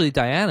actually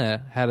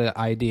Diana had an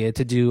idea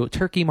to do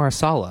turkey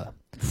marsala.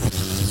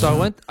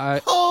 So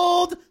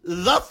Hold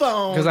the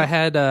phone. because I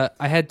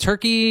had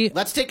turkey.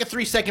 Let's take a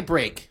 3-second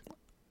break.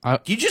 Uh,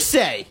 You just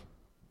say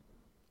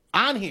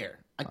on here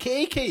on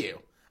KAKU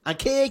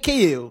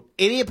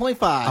 88.5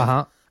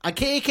 Uh-huh. on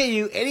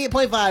KAKU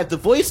 88.5 the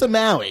voice of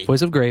Maui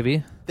Voice of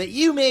gravy. that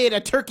you made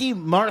a turkey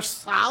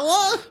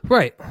marsala.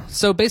 Right.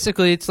 So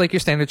basically, it's like your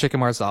standard chicken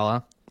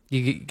marsala.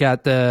 You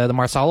got the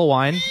marsala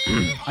wine.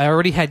 I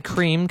already had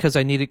cream because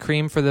I needed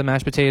cream for the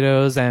mashed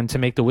potatoes and to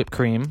make the whipped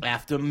cream.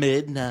 After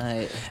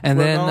midnight, And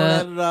we're then, gonna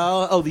let it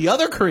all- oh, the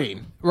other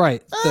cream.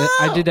 Right. Oh.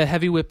 I did a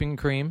heavy whipping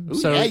cream. Ooh,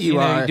 So yeah, you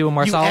are. you do a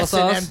marsala you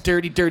S&M sauce.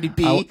 dirty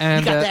B. Oh,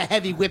 and, you got that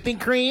heavy whipping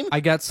cream.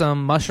 I got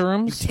some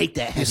mushrooms. Take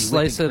that heavy You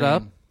slice it whipping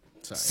up. cream.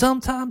 Sorry.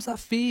 Sometimes I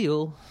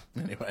feel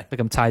Anyway, like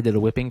I'm tied to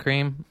the whipping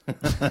cream.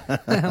 A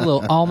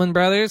little almond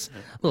brothers.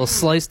 A little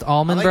sliced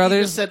almond I like you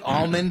brothers. just said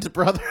almond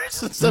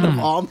brothers instead of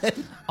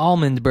almond.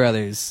 Almond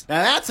brothers.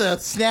 Now that's a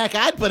snack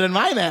I'd put in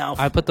my mouth.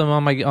 I put them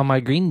on my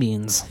green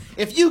beans.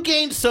 If you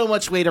gained so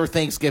much weight over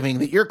Thanksgiving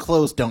that your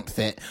clothes don't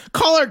fit,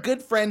 call our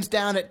good friends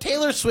down at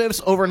Taylor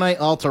Swift's Overnight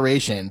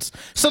Alterations.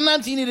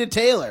 Sometimes you need a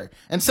tailor,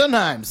 and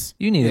sometimes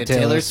You need a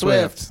Taylor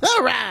Swift.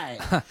 All right.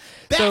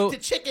 Back So- to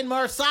chicken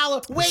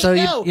marsala. Wait, So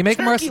no, you make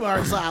turkey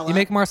marsala. You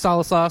make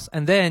marsala sauce,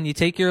 and then you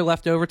take your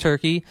leftover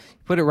turkey,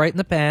 put it right in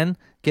the pan,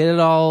 get it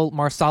all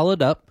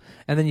marsalaed up,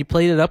 and then you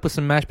plate it up with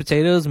some mashed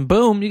potatoes, and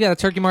boom, you got a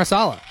turkey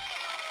marsala.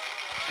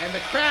 and the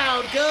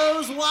crowd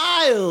goes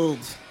wild.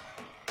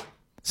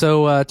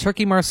 So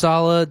turkey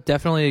marsala,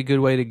 definitely a good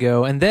way to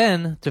go. And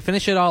then to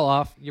finish it all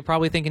off, you're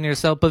probably thinking to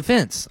yourself, but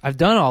Vince, I've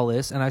done all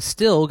this, and I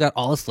still got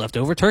all this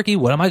leftover turkey.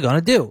 What am I going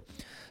to do?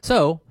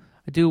 So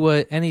I do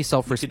what any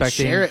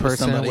self-respecting share it with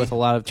person somebody. with a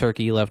lot of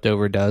turkey left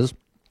over does.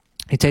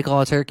 You take all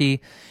the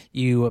turkey,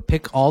 you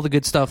pick all the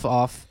good stuff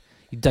off,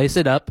 you dice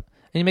it up,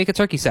 and you make a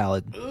turkey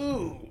salad.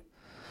 Ooh.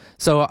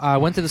 So I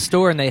went to the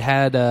store, and they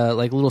had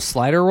like little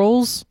slider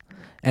rolls,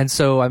 and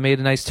so I made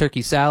a nice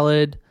turkey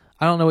salad.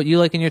 I don't know what you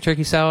like in your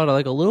turkey salad. I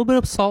like a little bit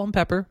of salt and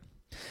pepper,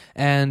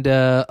 and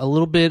a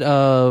little bit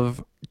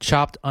of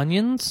chopped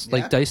onions, Yeah.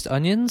 like diced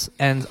onions,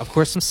 and of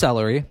course some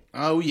celery.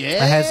 Oh, yeah.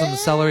 I had some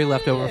celery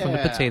left over from the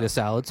potato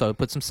salad, so I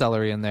put some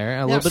celery in there,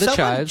 and a Now, little bit of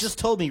someone chives. just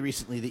told me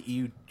recently that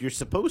you're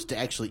supposed to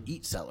actually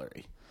eat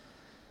celery.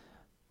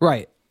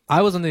 Right.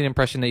 I was under the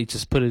impression that you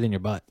just put it in your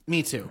butt.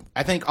 Me too.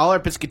 I think all our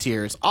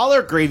biscuiteers, all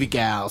our gravy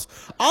gals,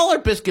 all our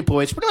biscuit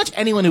boys, pretty much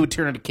anyone who would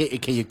turn into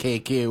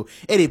KQ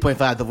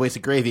 88.5, the voice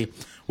of gravy,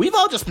 we've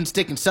all just been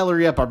sticking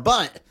celery up our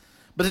butt.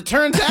 But it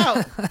turns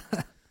out,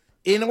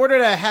 in order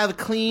to have a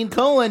clean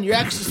colon, you're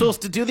actually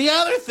supposed to do the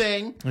other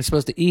thing You're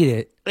supposed to eat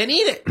it. and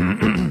eat it.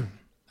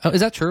 Oh,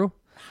 is that true?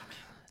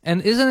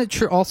 And isn't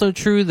it also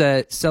true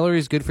that celery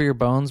is good for your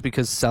bones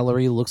because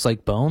celery looks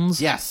like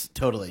bones? Yes,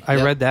 totally. I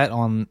Yep. read that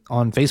on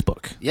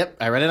Facebook. Yep,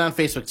 I read it on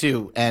Facebook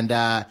too.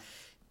 And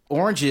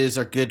oranges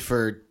are good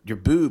for your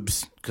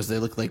boobs because they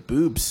look like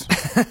boobs.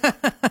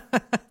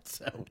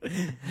 So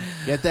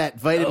get that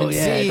vitamin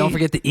C. Don't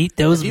forget to eat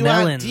those If you want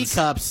melons D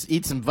cups,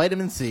 eat some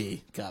vitamin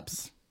C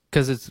cups.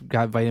 because it's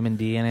got vitamin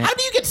D in it. How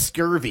do you get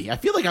scurvy? I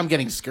feel like I'm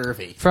getting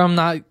scurvy. From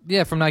not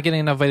getting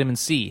enough vitamin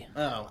C.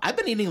 Oh, I've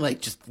been eating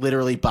like just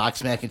literally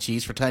box mac and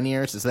cheese for 10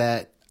 years. Is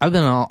that? I've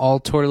been on all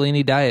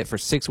tortellini diet for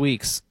 6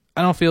 weeks.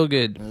 I don't feel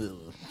good.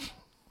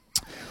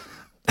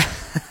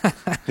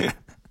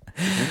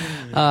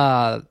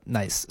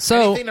 Nice.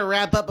 So Anything to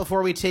wrap up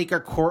before we take our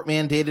court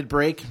mandated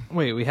break?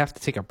 wait, we have to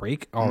take a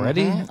break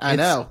already? I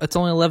know. It's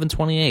only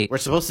 11:28. We're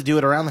supposed to do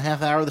it around the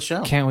half hour of the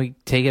show. Can't we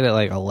take it at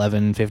like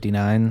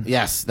 11:59?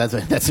 Yes,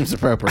 that seems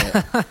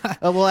appropriate.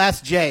 We'll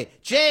ask Jay.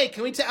 Jay,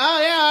 can we take?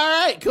 Oh yeah,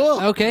 all right,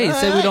 cool. Okay, you All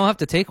said we right. don't have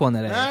to take one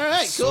today. All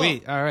right, cool.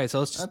 Sweet. All right, so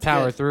let's just That's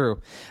power good.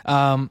 through.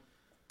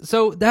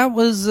 So that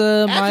was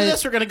After my.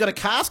 this, we're gonna go to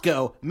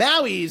Costco,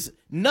 Maui's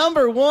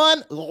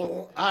 #1.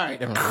 All right,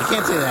 never mind. We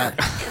can't say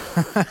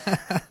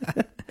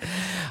that.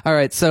 All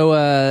right,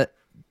 so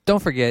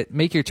don't forget,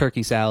 make your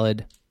turkey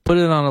salad, put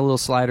it on a little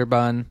slider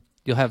bun,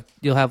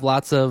 You'll have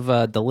lots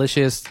of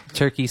delicious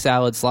turkey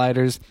salad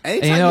sliders.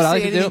 Anytime and you know what I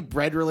like say to do? anything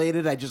bread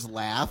related, I just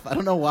laugh. I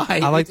don't know why.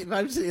 I like- if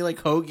I'm saying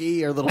like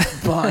hoagie or little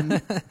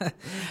bun.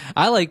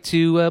 I like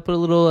to put a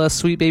little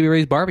Sweet Baby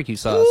Ray's barbecue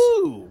sauce.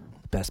 Ooh,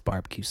 Best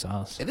barbecue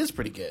sauce. it is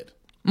pretty good.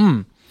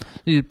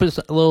 You put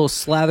a little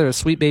slather of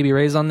Sweet Baby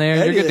Ray's on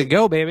there. You're good to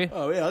go, baby.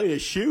 Oh yeah, I'll get a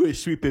shoe with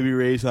Sweet Baby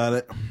Ray's on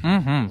it.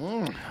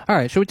 All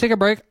right, should we take a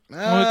break? When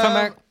we come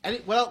back,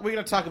 What we're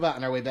gonna talk about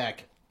on our way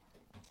back?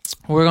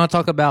 we're going to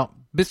talk about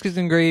Biscuits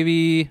and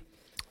Gravy,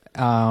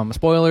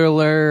 spoiler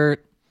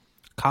alert,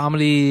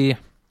 comedy.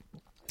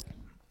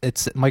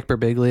 It's Mike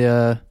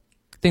Birbiglia,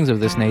 things of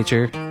this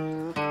nature,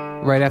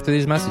 right after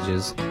these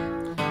messages.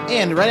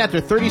 And right after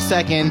 30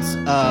 seconds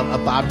of a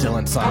Bob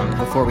Dylan song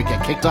before we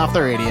get kicked off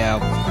the radio,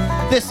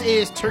 this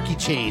is Turkey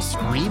Chase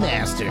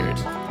Remastered.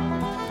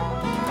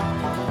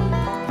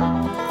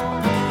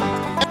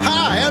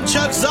 Hi, I'm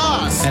Chuck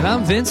Zoss. And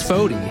I'm Vince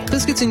Fodi.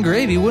 Biscuits and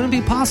Gravy wouldn't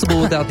be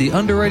possible without the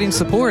underwriting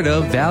support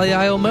of Valley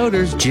Isle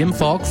Motors Jim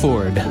Falk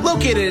Ford.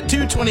 Located at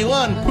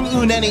 221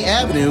 Pu'uneni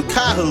Avenue,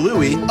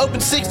 Kahului. Open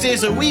 6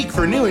 days a week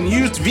for new and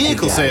used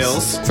vehicle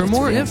sales. For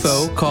more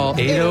info, call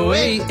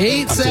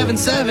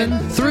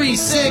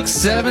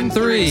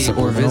 808-877-3673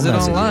 or visit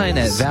online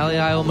at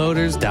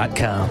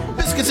valleyislemotors.com.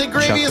 Biscuits and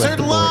Gravy is heard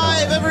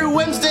live every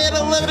Wednesday at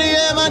 11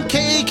 a.m. on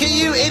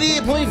KAKU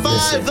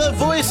 88.5, the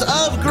voice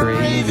of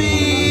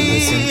gravy.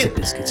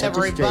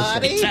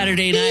 Everybody.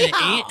 Saturday night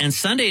at 8 and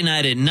Sunday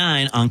night at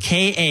 9 on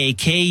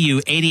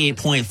KAKU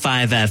 88.5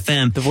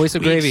 FM. The voice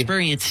of we gravy.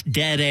 Experience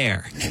dead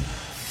air.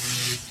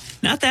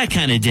 Not that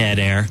kind of dead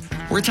air.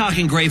 We're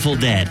talking Grateful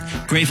Dead.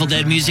 Grateful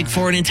Dead music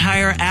for an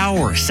entire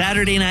hour.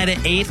 Saturday night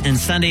at 8 and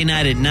Sunday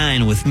night at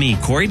 9 with me,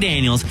 Corey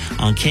Daniels,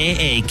 on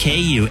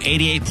KAKU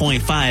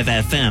 88.5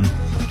 FM.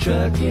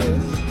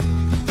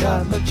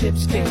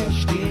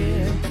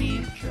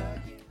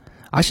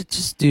 I should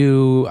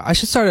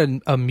start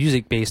a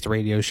music-based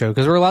radio show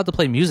because we're allowed to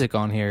play music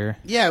on here.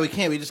 Yeah, we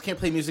can't. We just can't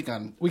play music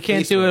on We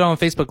can't do it on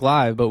Facebook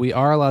Live, but we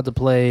are allowed to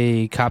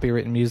play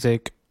copywritten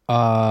music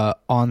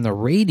on the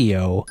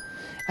radio.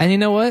 And you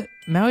know what?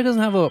 Maui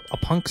doesn't have a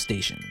punk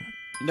station.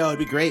 No, it'd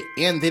be great.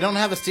 And they don't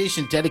have a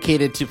station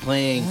dedicated to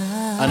playing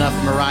enough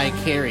Mariah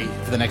Carey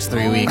for the next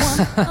 3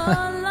 weeks.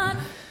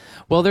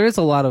 Well, there's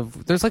a lot of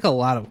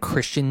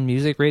Christian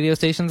music radio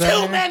stations out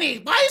Too there. many!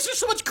 Why is there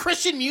so much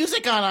Christian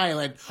music on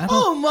Island?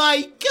 Oh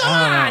my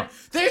God!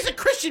 There's a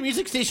Christian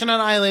music station on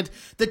Island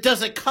that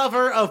does a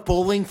cover of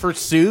Bowling for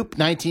Soup,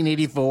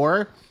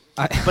 1984.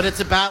 But it's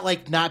about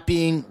like not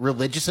being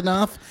religious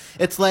enough.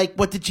 It's like,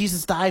 what did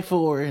Jesus die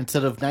for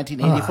instead of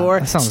 1984?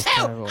 That sounds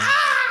terrible.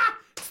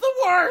 It's the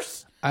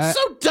worst.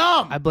 So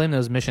dumb. I blame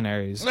those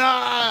missionaries.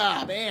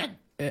 Man.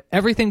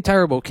 Everything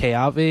terrible,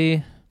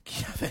 Keavi.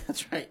 Yeah,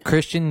 that's right.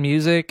 Christian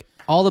music,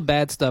 all the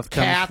bad stuff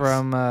comes Cats.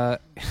 from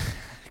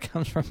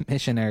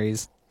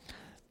missionaries.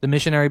 The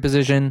missionary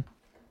position.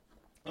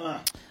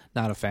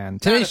 Not a fan.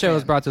 Today's show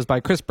is brought to us by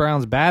Chris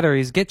Brown's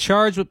Batteries. Get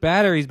charged with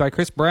batteries by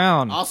Chris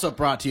Brown. Also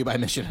brought to you by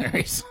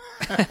missionaries.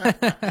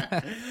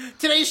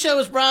 Today's show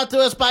is brought to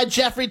us by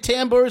Jeffrey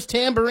Tambour's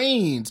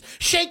Tambourines.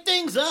 Shake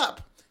things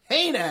up.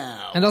 Hey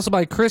now. And also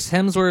by Chris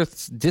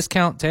Hemsworth's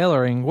Discount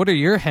Tailoring. What are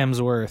your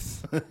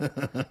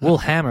Hemsworth? We'll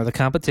hammer the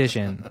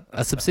competition.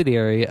 A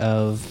subsidiary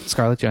of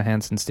Scarlett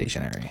Johansson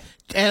Stationery.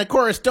 And of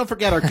course, don't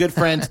forget our good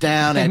friends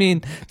down at...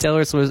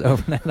 Taylor Swift's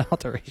Overnight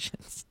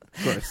Alterations.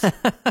 Of course.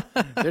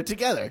 They're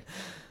together.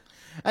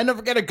 And don't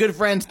forget our good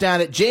friends down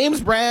at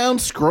James Brown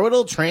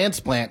Scrotal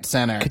Transplant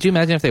Center. Could you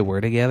imagine if they were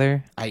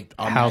together? I'll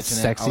How imagine it all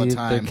sexy the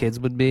time. their kids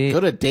would be. Go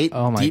to I'm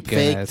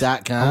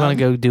deepfake.com. going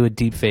to go do a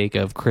deep fake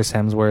of Chris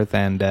Hemsworth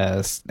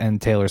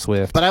and Taylor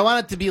Swift. But I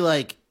want it to be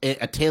like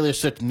a Taylor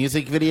Swift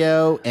music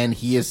video, and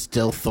he is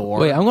still Thor.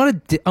 Wait, I'm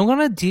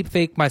gonna deep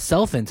fake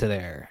myself into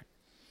there.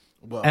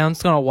 Whoa. And I'm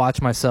just gonna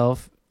watch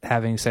myself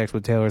having sex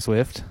with Taylor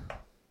Swift.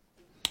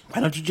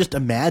 Why don't you just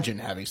imagine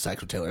having sex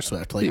with Taylor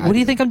Swift? Like, What do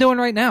you think I'm doing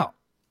right now?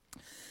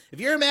 If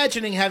you're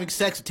imagining having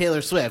sex with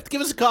Taylor Swift, give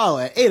us a call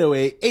at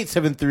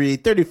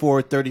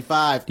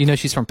 808-873-3435. You know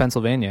she's from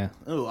Pennsylvania.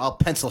 Oh, I'll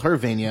pencil her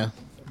Vania.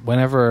 When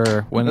I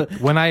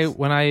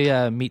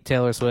meet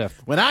Taylor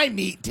Swift, When I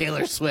meet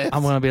Taylor Swift,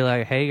 I'm gonna be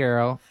like, "Hey,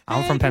 girl,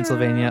 I'm from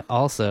Pennsylvania.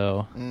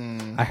 Also,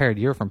 I heard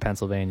you're from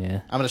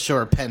Pennsylvania. I'm going to show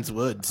her Penn's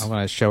Woods. I'm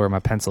gonna show her my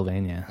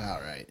Pennsylvania."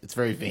 All right. It's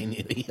very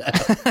Vania.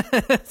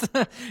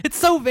 It's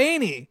so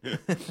veiny.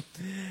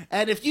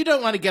 And if you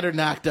don't want to get her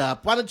knocked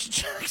up, why don't you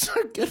check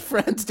our good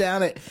friends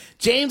down at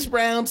James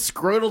Brown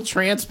Scrotal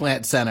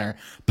Transplant Center.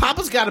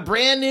 Papa's got a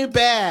brand new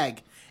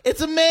bag.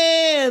 It's a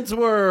man's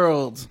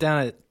world.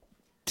 Down at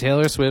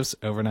Taylor Swift's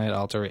Overnight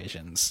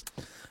Alterations.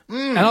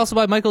 And also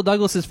by Michael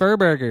Douglas's Fur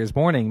Burgers.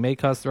 Warning, may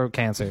cause throat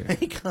cancer. May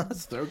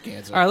cause throat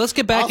cancer. All right, let's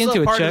get back also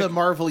into it, part Chuck. of the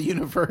Marvel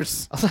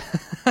Universe.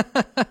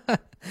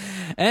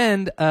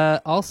 And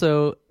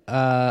also,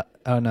 oh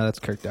no, that's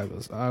Kirk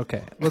Douglas.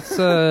 Okay, let's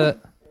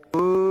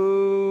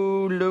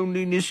Oh,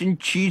 loneliness and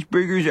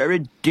cheeseburgers are a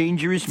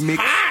dangerous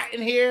mix. Hot in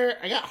here.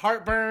 I got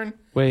heartburn.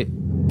 wait.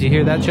 Do you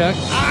hear that, Chuck?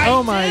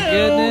 Oh my do.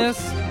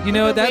 goodness! You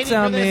know what I've been that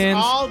sound waiting for this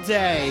means? all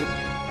day.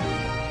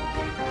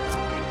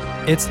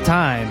 It's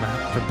time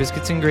for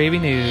Biscuits and Gravy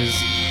News.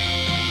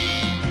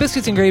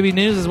 Biscuits and Gravy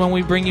News is when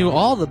we bring you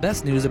all the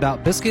best news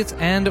about biscuits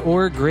and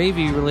or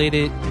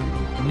gravy-related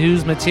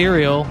news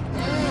material.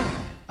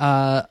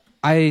 I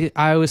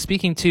was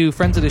speaking to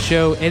friends of the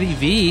show, Eddie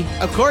V.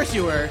 Of course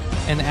you were.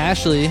 And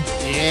Ashley.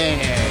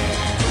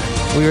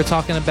 Yeah. We were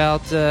talking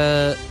about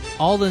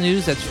all the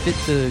news that's fit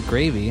to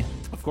gravy.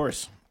 Of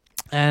course.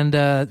 And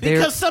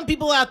because some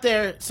people out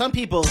there, some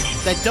people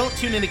that don't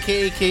tune into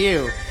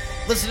KAKU,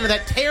 listen to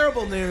that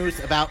terrible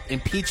news about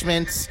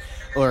impeachments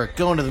or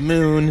going to the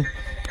moon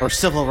or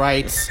civil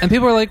rights. And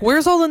people are like,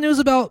 where's all the news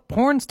about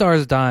porn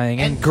stars dying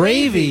and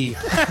gravy?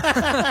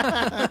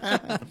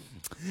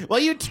 Well,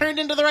 you turned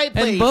into the right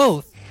place. And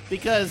both.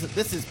 Because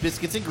this is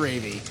Biscuits and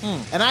Gravy.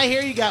 And I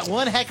hear you got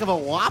one heck of a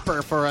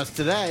whopper for us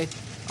today.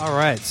 All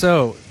right.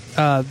 So,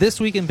 this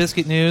week in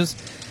Biscuit News,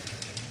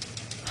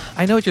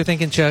 I know what you're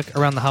thinking, Chuck,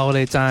 around the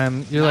holiday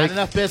time. You're Not like,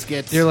 enough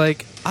biscuits. You're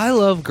like, I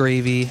love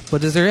gravy,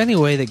 but is there any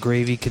way that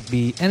gravy could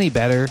be any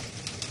better?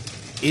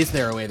 Is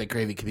there a way that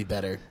gravy could be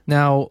better?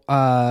 Now,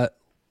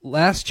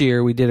 last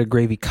year we did a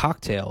gravy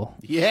cocktail.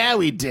 Yeah,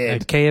 we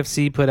did.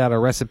 KFC put out a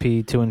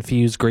recipe to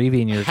infuse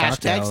gravy in your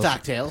cocktails.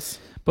 #Stocktails.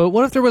 But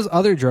what if there was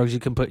other drugs you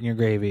can put in your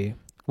gravy?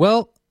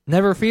 Well,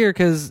 never fear,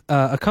 because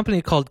a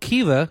company called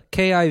Kiva,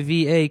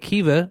 Kiva,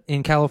 Kiva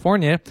in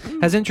California,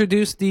 has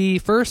introduced the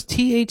first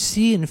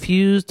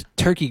THC-infused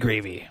turkey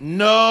gravy.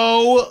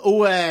 No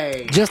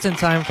way. Just in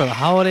time for the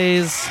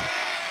holidays.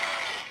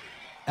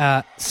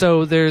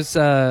 So there's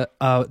a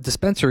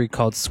dispensary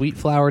called Sweet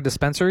Flower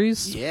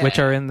Dispensaries, which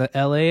are in the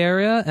LA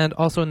area and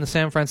also in the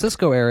San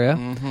Francisco area.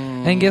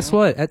 And guess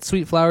what? At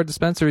Sweet Flower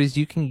Dispensaries,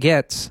 you can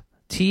get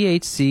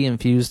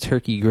THC-infused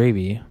turkey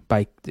gravy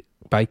by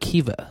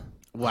Kiva.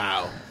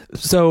 Wow.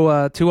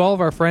 So to all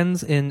of our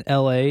friends in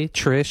LA,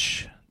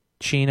 Trish,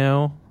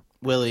 Chino,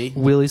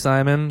 Willie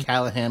Simon,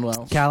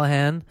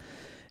 Callahan,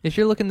 if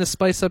you're looking to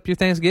spice up your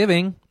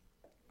Thanksgiving,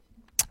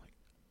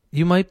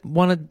 you might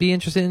want to be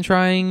interested in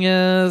trying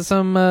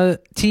some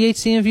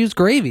THC-infused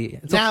gravy.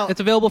 It's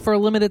available for a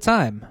limited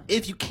time.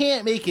 If you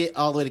can't make it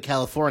all the way to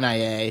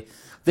California,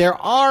 there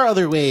are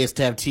other ways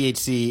to have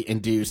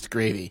THC-induced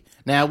gravy.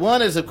 Now,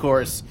 one is, of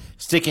course,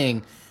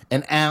 sticking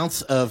an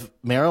ounce of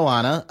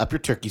marijuana up your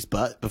turkey's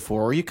butt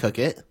before you cook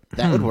it.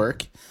 That would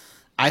work.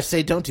 I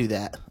say don't do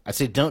that. I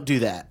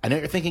know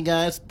what you're thinking,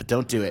 guys, but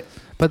don't do it.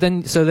 But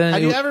then,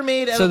 have you ever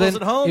made edibles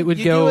at home? You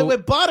do it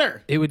with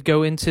butter. It would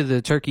go into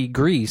the turkey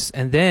grease,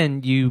 and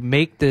then you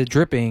make the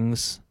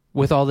drippings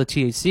with all the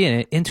THC in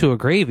it into a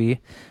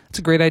gravy. It's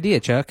a great idea,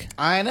 Chuck.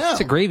 I know.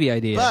 It's a gravy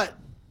idea. But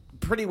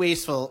pretty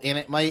wasteful, and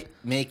it might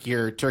make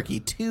your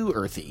turkey too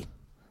earthy.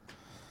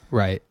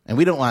 Right. And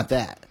we don't want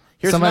that.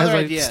 Here's Somebody's another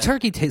like, idea. This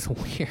turkey tastes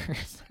weird.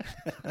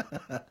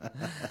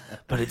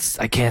 But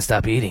I can't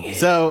stop eating it.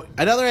 So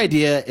another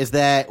idea is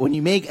that when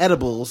you make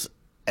edibles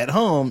at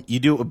home,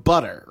 you do it with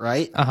butter,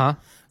 right? Uh-huh.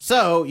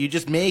 So you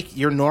just make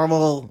your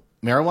normal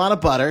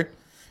marijuana butter,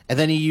 and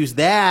then you use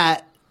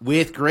that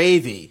with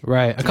gravy.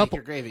 Right. A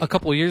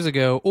couple years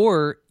ago,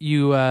 or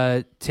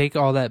you take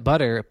all that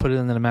butter, put it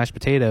in the mashed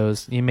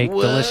potatoes, you make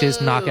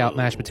delicious knockout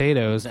mashed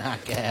potatoes.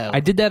 Knockout. I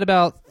did that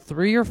about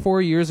 3 or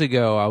 4 years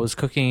ago. I was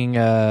cooking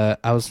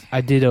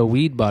I did a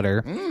weed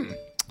butter.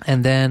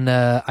 And then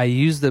I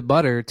used the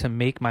butter to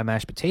make my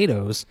mashed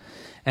potatoes.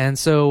 And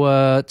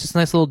so just a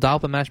nice little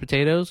dollop of mashed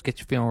potatoes, get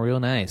you feeling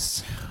real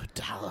nice.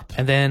 Dollop.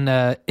 And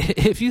then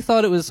if you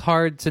thought it was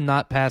hard to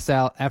not pass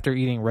out after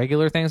eating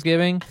regular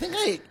Thanksgiving. I think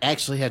I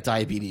actually have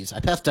diabetes.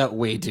 I passed out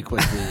way too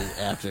quickly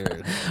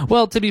after.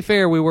 Well, to be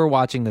fair, we were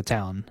watching The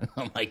Town.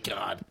 Oh, my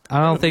God.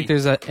 I don't think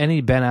there's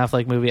any Ben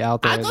Affleck movie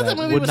out there I thought that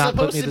movie would was not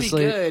put supposed me to to be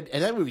sleep. good,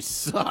 and that movie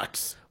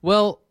sucks.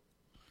 Well,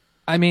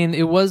 I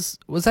mean, was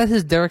that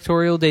his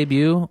directorial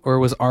debut, or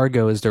was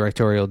Argo his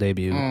directorial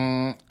debut?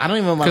 I don't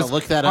even want to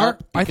look that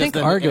up. I think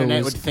the Argo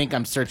internet would think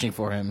I'm searching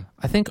for him.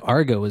 I think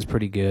Argo was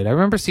pretty good. I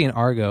remember seeing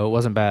Argo. It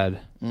wasn't bad.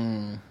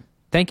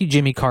 Thank you,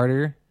 Jimmy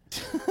Carter.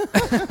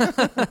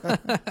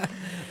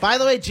 By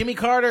the way, Jimmy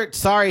Carter,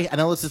 sorry, I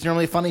know this is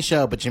normally a funny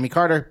show, but Jimmy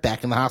Carter,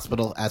 back in the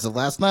hospital as of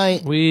last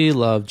night. We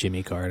love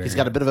Jimmy Carter. He's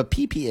got a bit of a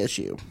pee-pee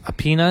issue. A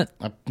peanut?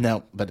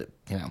 No, but,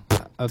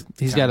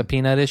 he's got a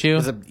peanut issue?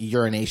 It's a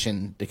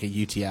urination, like a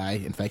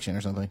UTI infection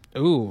or something.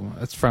 Ooh,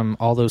 that's from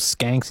all those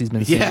skanks he's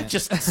been seeing. Yeah,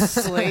 just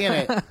slaying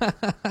it.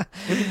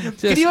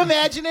 Can you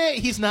imagine it?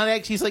 He's not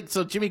actually, he's like,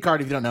 so Jimmy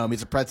Carter, if you don't know him,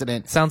 he's a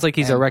president. Sounds like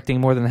he's erecting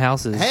more than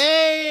houses.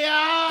 Hey,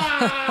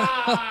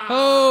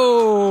 oh!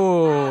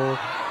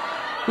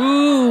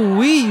 Ooh,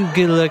 wee, you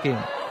good looking.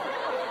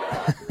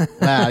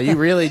 Wow, you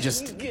really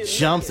just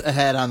jumped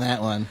ahead on that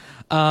one.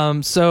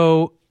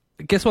 So,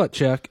 guess what,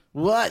 Chuck?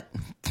 What?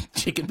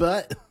 Chicken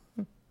butt?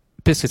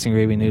 Biscuits and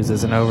Gravy News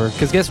isn't over.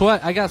 Because guess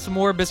what? I got some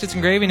more Biscuits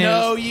and Gravy News.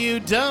 No, you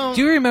don't.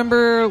 Do you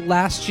remember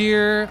last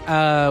year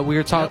we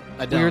were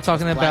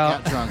talking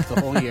about drunk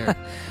the whole year.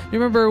 You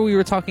remember we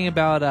were talking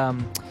about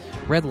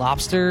Red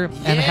Lobster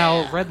and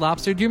how Red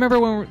Lobster. Do you remember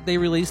when they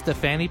released the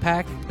fanny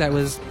pack that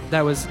was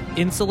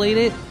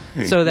insulated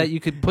so that you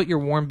could put your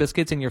warm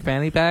biscuits in your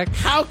fanny pack?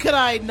 How could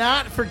I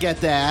not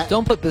forget that?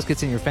 Don't put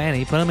biscuits in your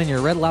fanny. Put them in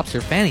your Red Lobster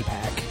fanny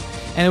pack,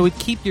 and it would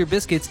keep your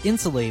biscuits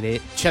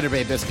insulated. Cheddar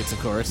Bay biscuits, of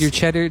course.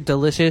 Your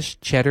delicious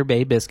Cheddar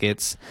Bay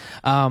biscuits.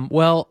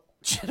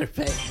 Cheddar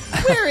Bay.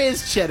 Where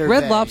is Cheddar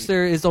Red Bay?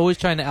 Lobster is always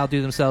trying to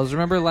outdo themselves.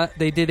 Remember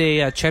they did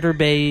a Cheddar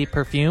Bay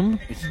perfume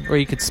where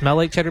you could smell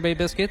like Cheddar Bay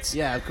biscuits?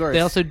 Yeah, of course. They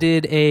also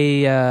did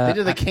a... they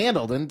did a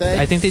candle, didn't they?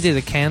 I think they did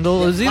a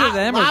candle. It was either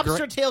them or...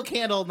 Lobster tail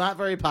candle, not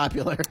very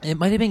popular. It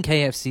might have been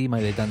KFC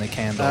might have done the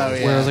candle. Oh,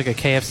 yeah. Where it was like a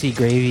KFC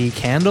gravy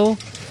candle.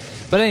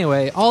 But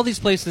anyway, all these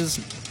places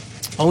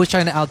always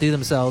trying to outdo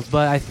themselves.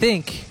 But I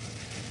think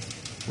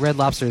Red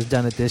Lobster has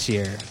done it this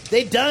year.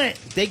 They done it.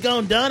 They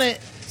done it.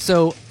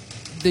 So...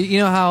 You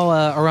know how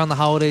around the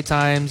holiday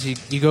times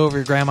you go over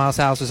your grandma's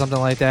house or something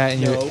like that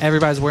and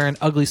everybody's wearing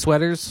ugly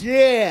sweaters?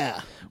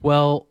 Yeah.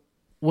 Well,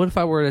 what if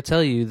I were to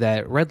tell you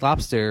that Red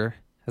Lobster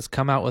has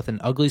come out with an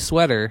ugly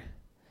sweater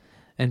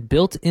and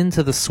built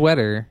into the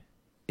sweater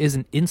is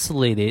an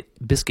insulated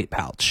biscuit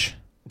pouch?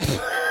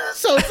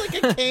 So it's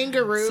like a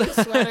kangaroo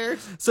sweater?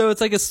 So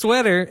it's like a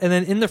sweater, and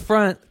then in the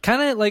front,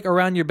 kind of like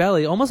around your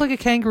belly, almost like a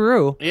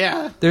kangaroo.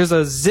 Yeah. There's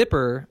a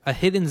zipper, a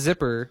hidden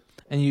zipper,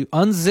 and you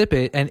unzip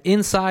it, and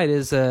inside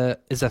is a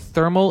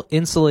thermal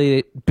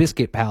insulated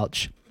biscuit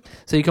pouch.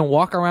 So you can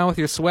walk around with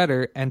your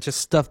sweater and just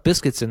stuff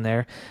biscuits in there,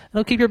 and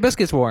it'll keep your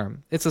biscuits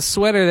warm. It's a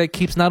sweater that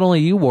keeps not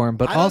only you warm,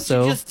 but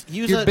also just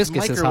use your a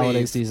biscuits this microwave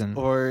holiday season.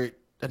 Or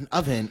an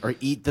oven, or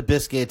eat the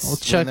biscuits Well,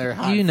 Chuck, when they're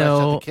hot you and fresh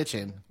know, out the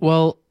kitchen.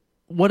 Well,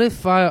 what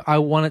if I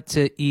wanted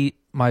to eat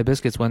my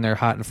biscuits when they're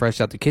hot and fresh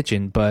out the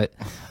kitchen, but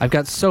I've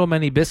got so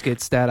many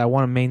biscuits that I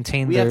want to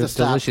maintain We their have to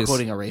stop delicious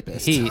quoting a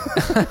rapist. heat.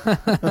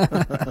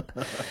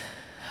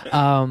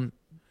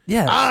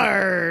 Yeah,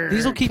 Arr,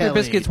 these will keep your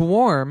Kelly. biscuits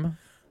warm,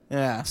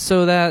 Yeah.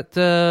 so that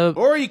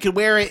Or you could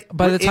wear it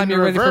by the time in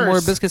you're ready for more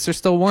reverse, biscuits, they're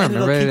still warm. and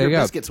They're it'll ready keep to your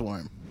go. biscuits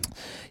warm.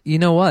 You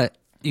know what?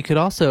 You could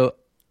also.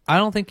 I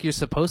don't think you're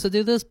supposed to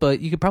do this, but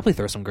you could probably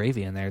throw some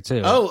gravy in there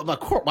too. Oh, of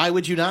course. Why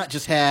would you not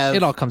just have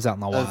It all comes out in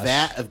the a wash.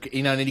 vat of,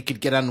 and then you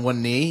could get on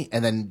one knee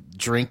and then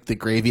drink the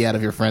gravy out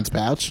of your friend's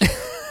pouch?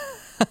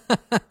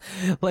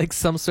 Like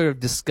some sort of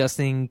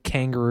disgusting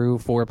kangaroo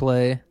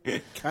foreplay.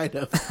 Kind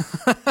of.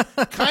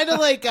 Kind of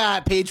like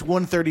page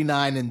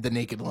 139 in The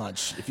Naked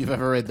Lunch, if you've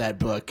ever read that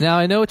book. Now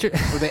I know what you're.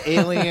 Where the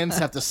aliens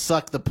have to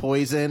suck the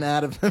poison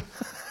out of them.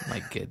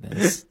 My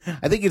goodness.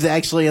 I think it's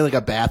actually like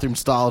a bathroom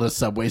stall at a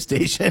subway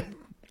station.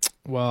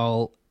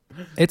 Well,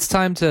 it's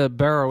time to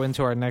burrow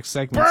into our next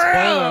segment.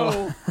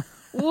 Bro!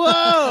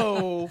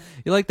 Whoa!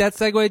 You like that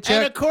segue, And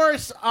Chuck? of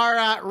course,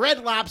 our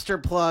Red Lobster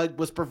plug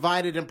was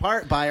provided in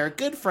part by our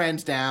good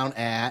friends down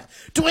at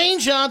Dwayne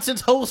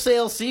Johnson's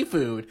Wholesale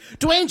Seafood.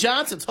 Dwayne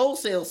Johnson's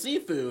Wholesale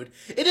Seafood.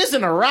 It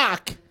isn't a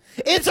rock.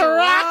 It's a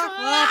rock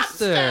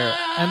lobster.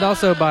 And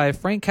also by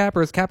Frank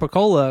Capra's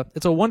Capicola.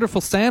 It's a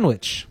wonderful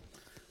sandwich.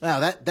 Wow,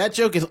 that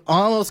joke is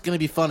almost going to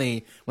be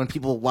funny when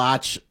people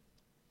watch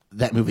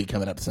that movie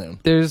coming up soon.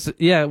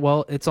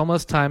 It's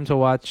almost time to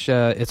watch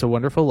It's a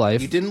Wonderful Life.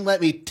 You didn't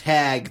let me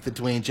tag the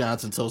Dwayne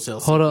Johnson's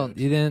Wholesale Hold Seafood. on,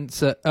 you didn't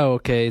say... Oh,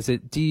 okay.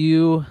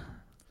 Go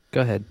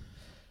ahead.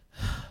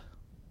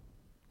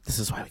 This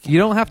is why we can't. You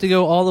don't have to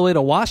go all the way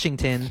to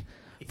Washington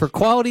for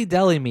quality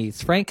deli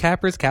meats. Frank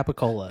Capra's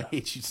Capicola. I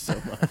hate you so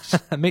much.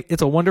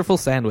 It's a wonderful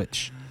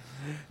sandwich.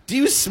 Do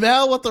you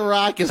smell what The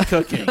Rock is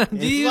cooking?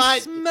 Do you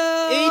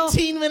smell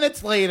 18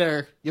 minutes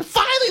later, you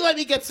finally let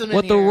me get some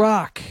what in The here.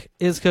 Rock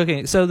is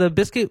cooking? So the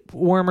biscuit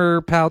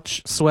warmer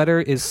pouch sweater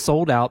is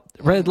sold out.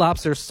 Red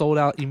Lobster sold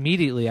out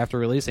immediately after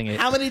releasing it.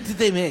 How many did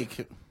they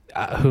make?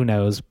 Who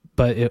knows?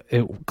 But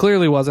it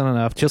clearly wasn't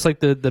enough, just like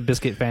the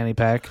biscuit fanny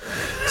pack.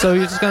 So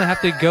you're just going to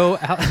have to go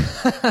out.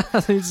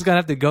 You're just going to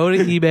have to go to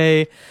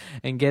eBay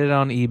and get it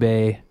on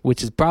eBay,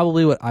 which is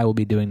probably what I will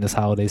be doing this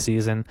holiday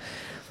season.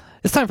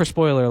 It's time for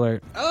spoiler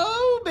alert.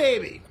 Oh,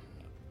 baby.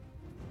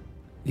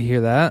 You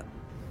hear that?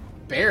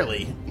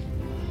 Barely.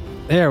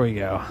 There we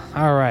go.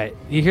 All right.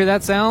 You hear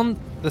that sound?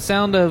 The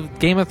sound of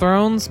Game of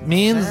Thrones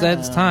means that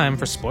it's time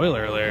for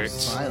spoiler alert.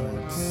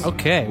 Silence.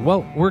 Okay.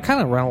 Well, we're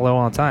kind of running low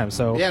on time,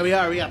 so... Yeah, we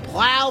are. We got to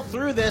plow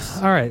through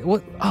this. All right.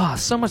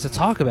 So much to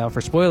talk about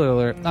for spoiler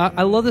alert.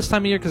 I love this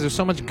time of year because there's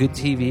so much good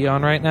TV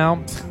on right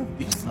now.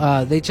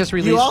 They just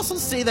released... You also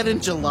see that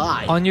in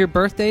July. On your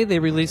birthday, they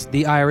released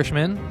The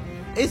Irishman.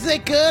 Is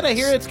it good? I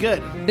hear it's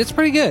good. It's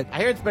pretty good. I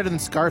hear it's better than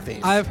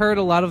Scarface. I've heard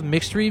a lot of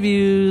mixed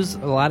reviews,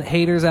 a lot of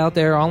haters out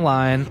there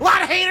online. A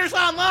lot of haters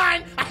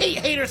online. I hate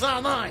haters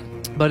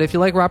online. But if you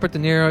like Robert De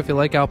Niro, if you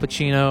like Al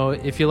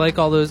Pacino, if you like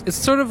all those, it's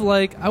sort of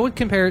like, I would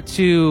compare it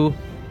to,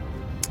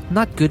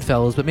 not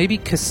Goodfellas, but maybe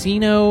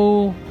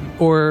Casino,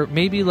 or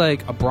maybe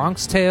like a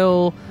Bronx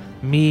Tale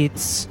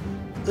meets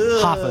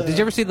Hoffa. Did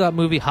you ever see that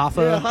movie Hoffa?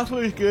 Yeah, Hoffa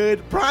was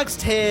good. Bronx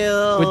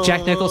Tale. With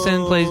Jack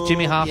Nicholson plays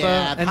Jimmy Hoffa.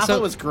 Yeah, and Hoffa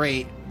so, was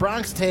great.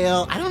 Bronx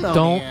Tale, I don't know.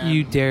 Don't man.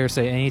 you dare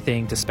say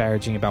anything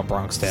disparaging about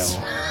Bronx Tale.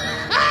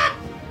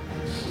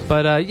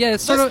 But yeah,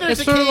 it's sort of like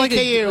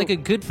KKU. a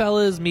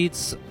Goodfellas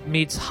meets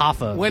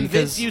Hoffa. When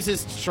because Vince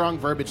uses strong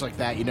verbiage like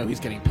that, you know he's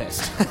getting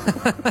pissed.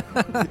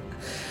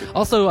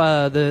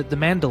 also the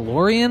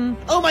Mandalorian.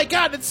 Oh my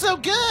god, it's so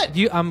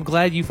good! I'm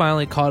glad you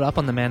finally caught up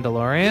on the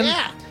Mandalorian.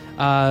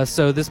 Yeah.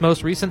 So this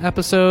most recent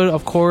episode,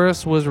 of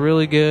course, was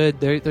really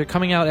good. They're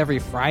coming out every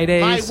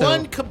Friday. My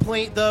one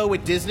complaint though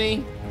with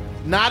Disney,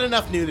 not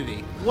enough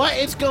nudity. What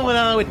is going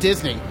on with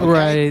Disney? Okay?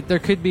 Right, there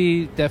could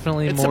be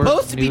definitely It's more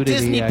supposed to be nudity,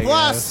 Disney I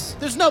Plus. guess.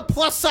 There's no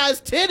plus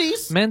size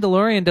titties.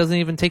 Mandalorian doesn't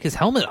even take his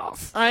helmet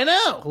off, I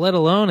know. let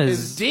alone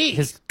His D.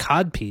 his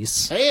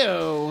codpiece.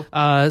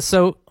 Heyo.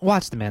 So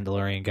watch the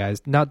Mandalorian,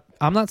 guys.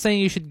 I'm not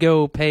saying you should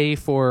go pay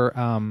for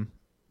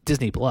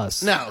Disney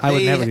Plus. No, I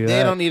would never do that.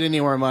 They don't need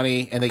any more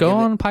money, and they Go give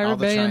it on all Pirate to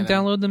Bay and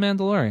China. download the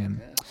Mandalorian.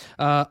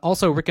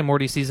 Also, Rick and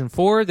Morty season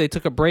 4. They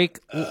took a break.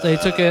 They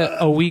took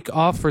a week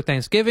off for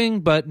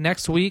Thanksgiving, but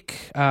next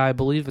week, I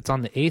believe it's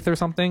on the 8th or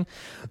something.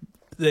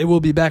 They will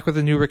be back with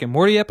a new Rick and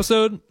Morty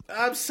episode.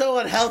 I'm so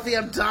unhealthy.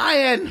 I'm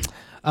dying.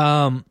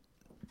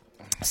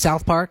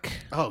 South Park.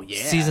 Oh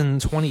yeah. Season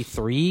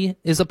 23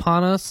 is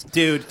upon us.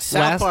 Dude,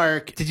 South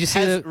Park did you see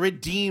has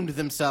redeemed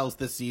themselves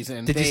this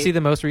season. Did you see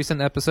the most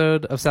recent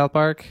episode of South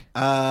Park?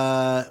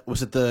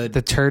 Was it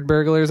the Turd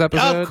Burglars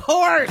episode? Of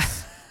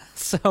course.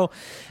 So,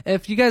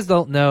 if you guys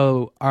don't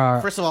know,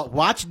 First of all,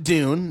 watch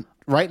Dune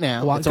right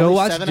now. It's go only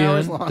watch 7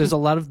 hours Dune. long. There's a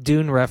lot of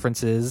Dune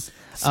references.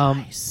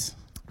 Spice.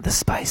 The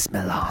spice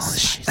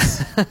melange.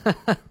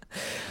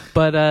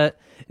 But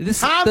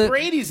Tom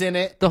Brady's in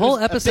it. The whole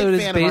who's a big episode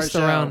is fan of our based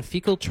show. around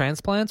fecal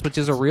transplants, which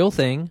is a real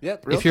thing.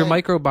 Yep, real if your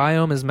thing.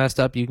 microbiome is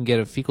messed up, you can get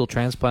a fecal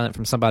transplant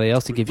from somebody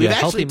else to give you We've a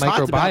healthy actually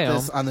talked about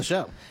this microbiome. on the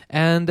show.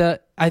 And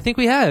I think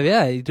we have,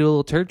 yeah. You do a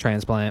little turd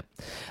transplant.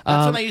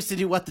 That's when I used to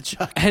do What the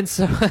Chuck. And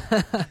so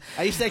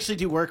I used to actually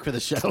do work for the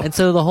show. And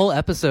so the whole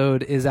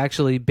episode is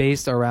actually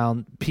based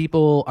around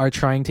people are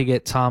trying to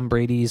get Tom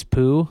Brady's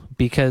poo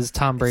because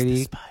Tom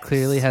Brady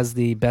clearly has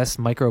the best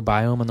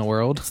microbiome in the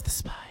world. It's the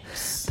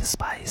spice. The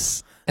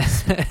spice.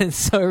 And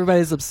so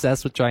everybody's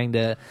obsessed with trying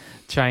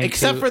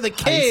Except for the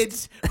heist-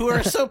 kids who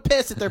are so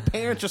pissed that their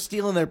parents are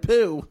stealing their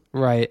poo.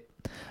 Right.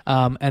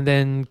 And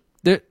then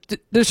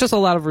there's just a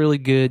lot of really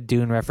good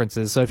Dune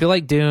references. So if you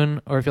like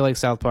Dune or if you like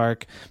South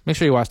Park, make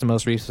sure you watch the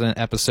most recent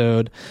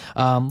episode.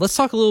 Let's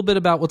talk a little bit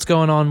about what's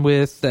going on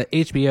with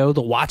HBO.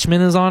 The Watchmen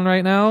is on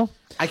right now.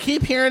 I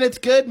keep hearing it's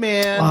good,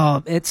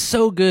 man. It's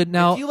so good.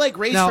 Now, if you like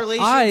race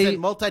relations and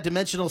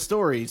multidimensional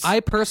stories.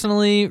 I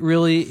personally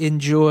really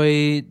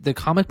enjoy the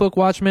comic book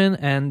Watchmen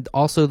and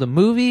also the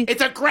movie.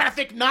 It's a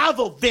graphic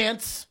novel,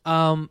 Vince.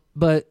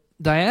 But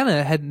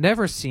Diana had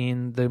never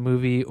seen the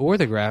movie or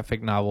the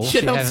graphic novel.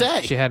 She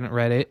hadn't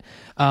read it.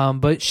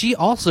 But she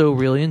also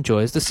really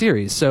enjoys the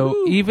series.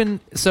 So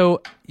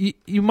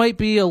you might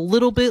be a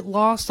little bit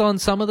lost on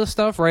some of the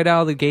stuff right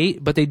out of the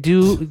gate, but they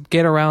do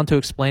get around to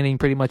explaining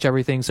pretty much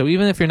everything. So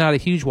even if you're not a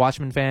huge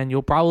Watchmen fan,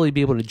 you'll probably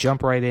be able to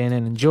jump right in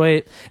and enjoy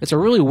it. It's a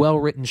really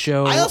well-written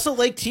show. I also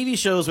like TV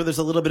shows where there's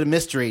a little bit of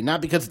mystery,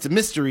 not because it's a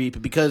mystery,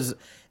 but because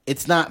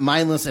it's not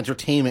mindless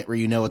entertainment where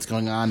you know what's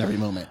going on every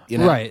moment. You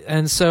know? Right.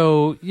 And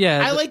so,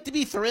 yeah. I like to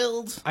be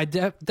thrilled. I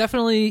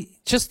definitely,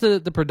 just the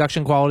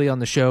production quality on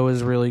the show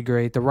is really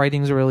great. The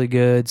writing's really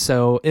good.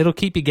 So it'll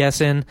keep you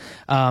guessing.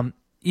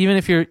 Even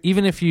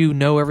if you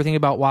know everything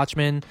about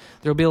Watchmen,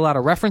 there'll be a lot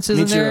of references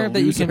in there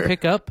that you can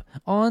pick up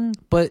on.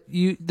 But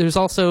there's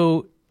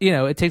also,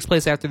 it takes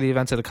place after the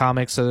events of the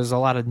comics, so there's a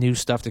lot of new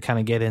stuff to kind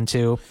of get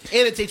into.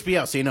 And it's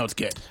HBO, so you know it's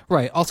good.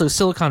 Right. Also,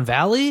 Silicon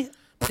Valley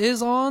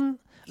is on.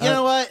 You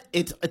know what?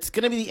 It's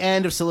going to be the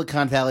end of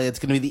Silicon Valley. It's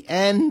going to be the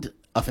end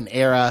of an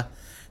era.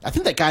 I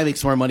think that guy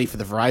makes more money for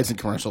the Verizon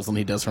commercials than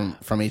he does from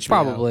HBO.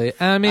 Probably.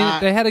 I mean,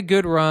 they had a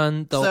good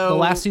run. The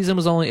last season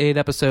was only 8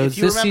 episodes.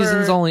 This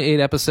season's only 8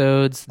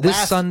 episodes. This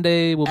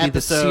Sunday will be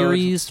the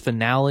series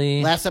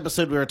finale. Last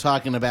episode we were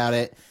talking about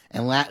it,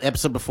 and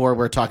episode before we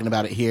were talking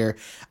about it here.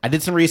 I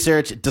did some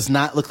research. It does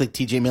not look like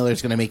TJ Miller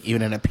is going to make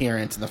even an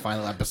appearance in the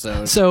final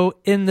episode. So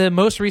in the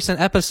most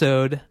recent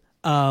episode,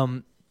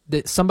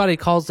 somebody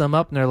calls them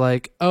up and they're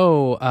like,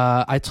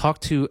 I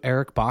talked to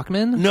Eric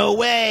Bachman. No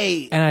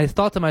way. And I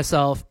thought to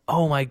myself,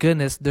 oh my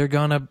goodness, they're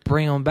going to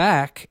bring him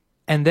back.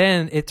 And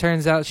then it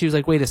turns out, she was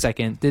like, wait a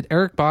second, did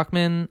Eric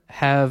Bachman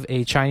have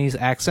a Chinese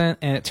accent?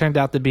 And it turned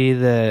out to be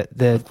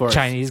the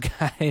Chinese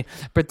guy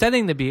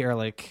pretending to be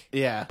Eric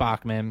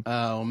Bachman.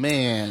 Oh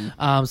man.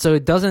 So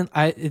it doesn't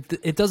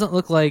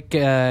look like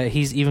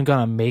he's even going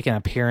to make an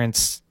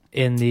appearance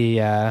in the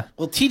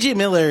Well, TJ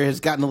Miller has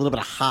gotten a little bit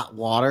of hot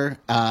water,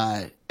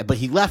 but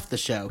he left the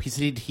show. He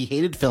said he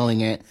hated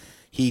filming it.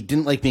 He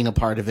didn't like being a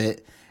part of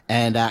it.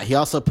 And he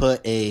also put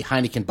a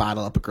Heineken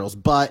bottle up a girl's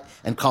butt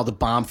and called a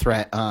bomb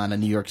threat on a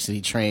New York City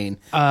train.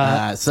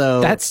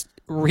 So that's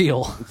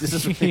real.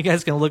 You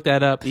guys can look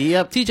that up.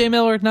 Yep. TJ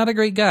Miller, not a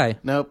great guy.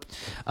 Nope.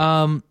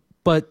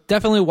 But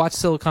definitely watch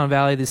Silicon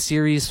Valley. The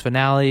series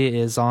finale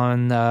is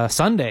on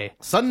Sunday.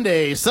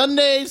 Sunday.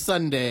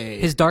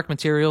 His Dark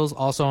Materials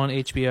also on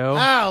HBO.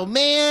 Oh,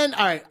 man.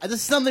 All right. This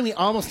is something we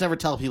almost never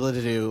tell people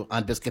to do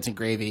on Biscuits and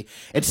Gravy.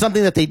 It's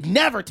something that they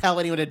never tell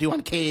anyone to do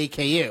on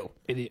KAKU.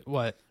 Idiot.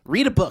 What?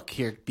 Read a book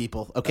here,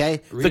 people,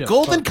 okay? Read The a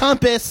Golden book.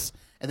 Compass,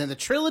 and then the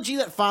trilogy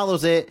that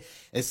follows it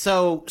is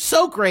so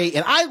great,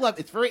 and I love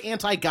it. It's very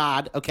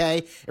anti-God, okay?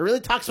 It really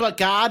talks about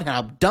God,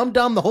 how dumb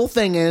the whole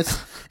thing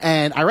is,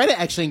 and I read it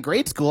actually in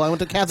grade school. I went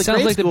to Catholic Sounds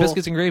grade like school. the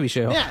Biscuits and Gravy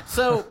show. Yeah,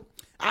 so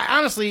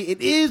honestly,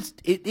 it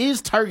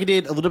is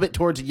targeted a little bit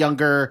towards a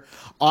younger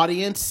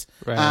audience,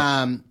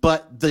 Right.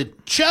 but the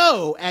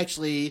show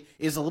actually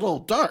is a little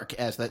dark,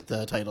 as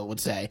the title would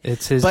say.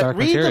 It's his But Dark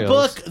read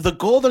Materials. the book, The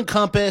Golden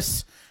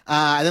Compass,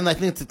 and then I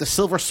think it's The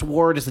Silver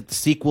Sword is the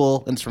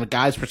sequel, and it's from a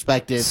guy's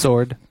perspective.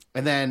 Sword.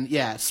 And then,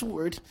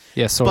 Sword.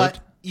 Yeah, Sword. But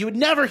you would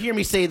never hear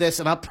me say this,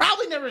 and I'll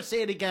probably never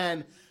say it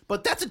again,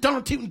 but that's a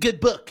darn tootin' good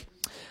book.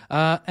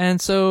 And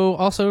so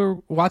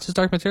also watch his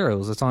Dark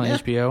Materials. It's on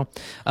HBO.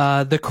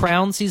 The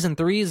Crown Season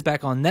 3 is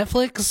back on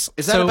Netflix.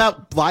 Is that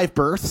about live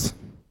births?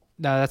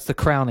 No, that's The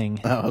Crowning.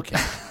 Oh, okay.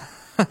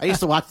 I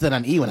used to watch that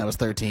on E when I was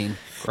 13.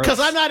 Because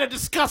I'm not a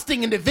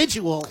disgusting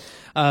individual.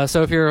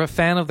 So if you're a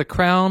fan of The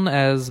Crown,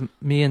 as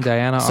me and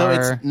Diana So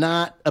are... it's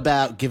not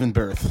about giving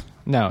birth.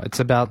 No, it's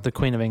about the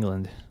Queen of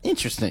England.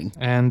 Interesting.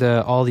 And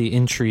all the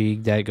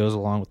intrigue that goes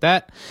along with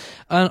that.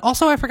 And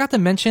also, I forgot to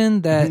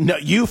mention that... No,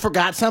 you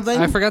forgot something?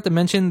 I forgot to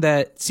mention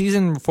that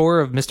Season 4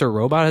 of Mr.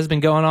 Robot has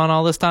been going on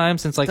all this time,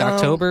 since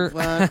October.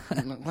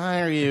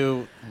 Why are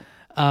you...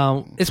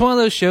 It's one of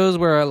those shows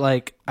where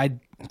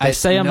I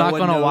say I'm no not one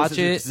going to knows watch it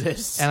it,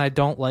 exists. and I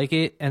don't like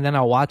it, and then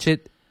I'll watch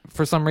it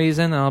for some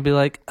reason, and I'll be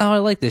like, oh, I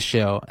like this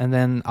show. And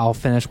then I'll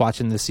finish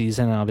watching the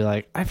season, and I'll be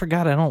like, I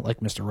forgot I don't like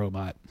Mr.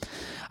 Robot.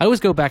 I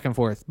always go back and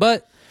forth.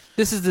 But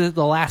this is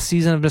the last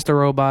season of Mr.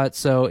 Robot,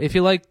 so if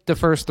you like the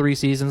first 3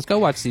 seasons, go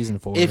watch Season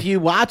 4. If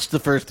you watched the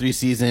first 3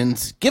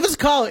 seasons, give us a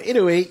call at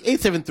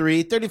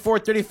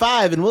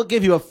 808-873-3435, and we'll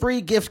give you a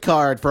free gift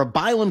card for a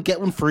buy one, get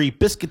one free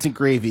Biscuits and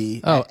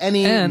Gravy at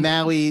any and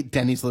Maui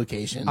Denny's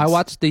locations. I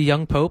watched The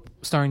Young Pope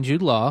starring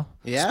Jude Law.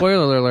 Yeah?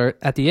 Spoiler alert,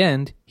 at the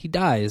end, he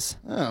dies.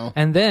 Oh.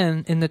 And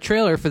then in the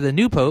trailer for The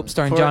New Pope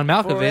starring John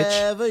Malkovich,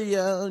 Forever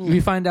young.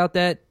 we find out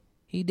that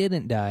he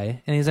didn't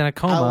die, and he's in a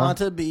coma. I want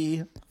to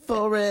be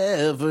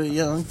forever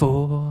young.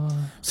 For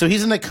So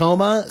he's in a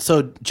coma,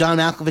 so John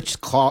Malkovich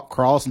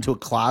crawls into a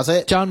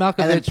closet. John Malkovich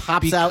and then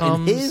pops out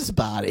in becomes- his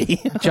body.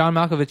 John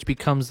Malkovich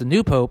becomes the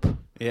new pope,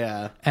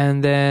 Yeah.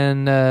 and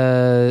then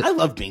I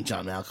love being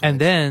John Malkovich. and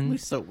then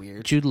He's so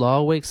weird. Jude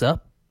Law wakes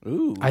up.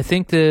 Ooh. I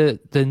think the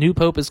new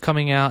pope is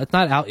coming out. It's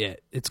not out yet.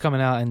 It's coming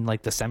out in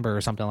December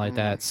or something like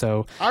that.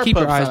 So Our keep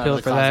your Pope's eyes not out of peeled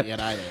the for closet that. yet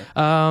either.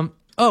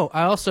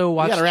 I also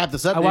watched. gotta wrap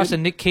this up, I watched dude.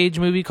 a Nick Cage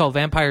movie called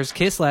Vampire's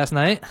Kiss last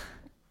night,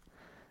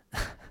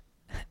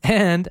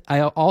 and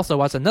I also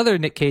watched another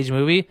Nick Cage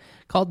movie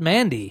called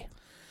Mandy.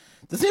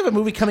 Does he have a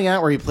movie coming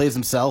out where he plays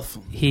himself?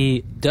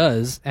 He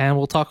does, and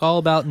we'll talk all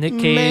about Nick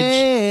Cage.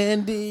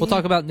 Mandy. We'll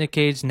talk about Nick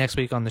Cage next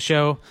week on the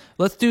show.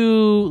 Let's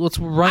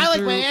run I like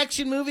through my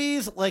action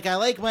movies like I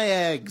like my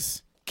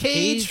eggs.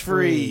 Cage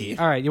free.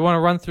 All right, you want to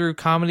run through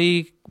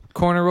comedy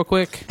corner real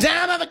quick?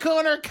 Down on the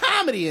corner,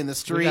 comedy in the We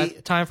street.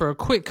 got time for a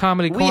quick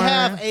comedy We corner.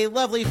 have a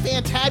lovely,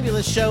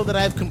 fantabulous show that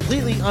I've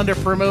completely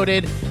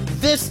underpromoted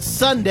this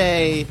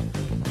Sunday,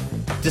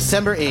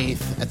 December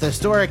 8th, at the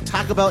historic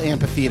Taco Bell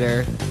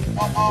Amphitheater,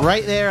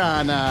 right there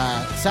on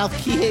South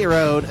Kihei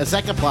Road,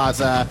 Azeka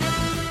Plaza.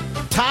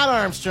 Todd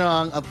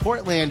Armstrong of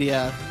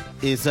Portlandia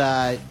is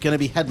going to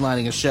be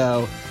headlining a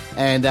show,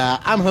 and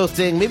I'm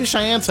hosting. Maybe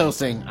Cheyenne's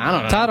hosting. I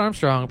don't know. Todd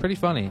Armstrong, pretty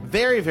funny.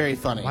 Very, very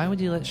funny. Why would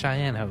you let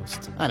Cheyenne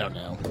host? I don't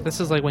know. This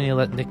is like when you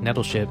let Nick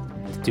Nettleship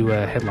do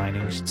a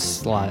headlining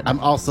slot. I'm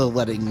also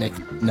letting Nick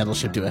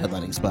Nettleship do a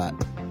headlining spot.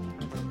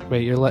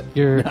 Wait,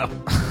 you're No.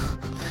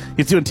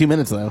 He's doing 2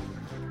 minutes, though.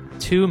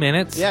 2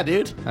 minutes? Yeah,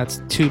 dude.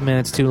 That's 2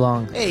 minutes too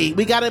long. Hey,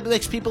 we gotta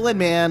mix people in,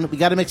 man. We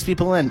gotta mix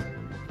people in.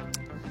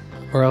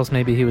 Or else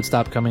maybe he would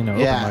stop coming to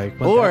open Yeah. mic. Wouldn't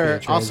that be Or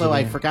a also, I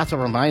tragedy? forgot to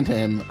remind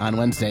him on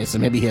Wednesday, so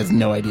maybe he has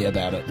no idea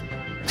about it.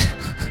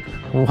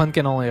 One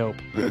can only hope.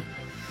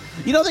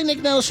 You don't think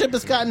Nick Nettleship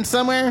has gotten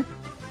somewhere?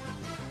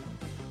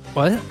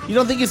 What? You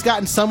don't think he's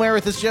gotten somewhere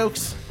with his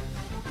jokes?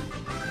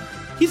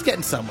 He's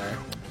getting somewhere.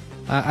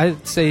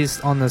 I'd say he's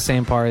on the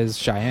same par as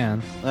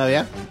Cheyenne. Oh,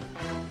 yeah?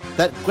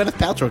 That Gwyneth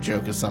Paltrow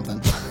joke is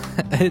something.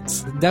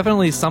 It's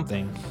definitely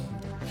something.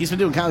 He's been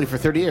doing comedy for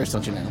 30 years,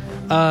 don't you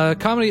know?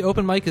 Comedy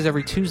open mic is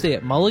every Tuesday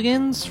at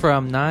Mulligan's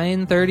from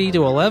 9:30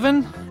 to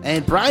 11.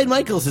 And Brian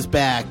Michaels is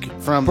back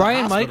from the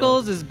Brian hospital.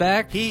 Michaels is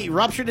back. He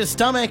ruptured his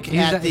stomach He's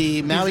at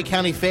the Maui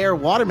County Fair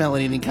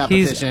watermelon eating He's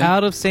competition.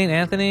 out of St.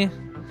 Anthony.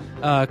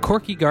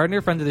 Corky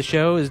Gardner, friend of the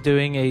show, is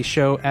doing a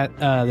show at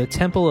the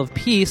Temple of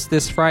Peace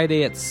this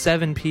Friday at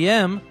 7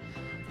 p.m.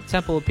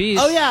 Temple of Peace.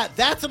 Oh yeah,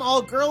 that's an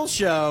all-girls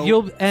show.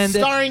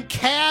 Starring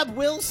Cab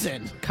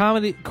Wilson.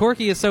 Comedy.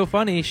 Corky is so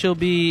funny. You'll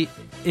be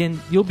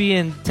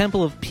in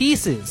Temple of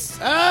Pieces.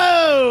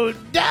 Oh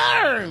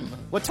darn!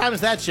 What time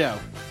is that show?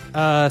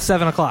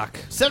 7 o'clock.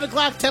 7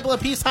 o'clock, Temple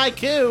of Peace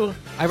Haiku.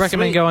 I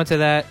recommend Sweet. going to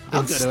that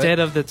I'll go to instead it.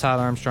 of the Todd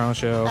Armstrong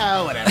show.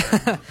 Oh,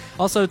 whatever.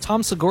 Also,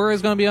 Tom Segura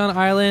is going to be on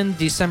Island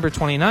December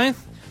 29th.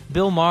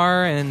 Bill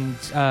Maher and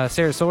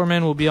Sarah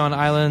Silverman will be on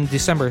Island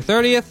December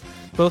 30th,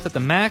 both at the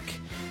Mac.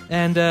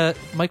 And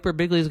Mike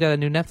Birbigli's got a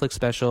new Netflix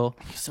special.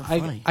 He's so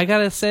funny. I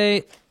gotta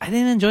say, I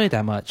didn't enjoy it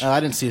that much. I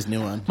didn't see his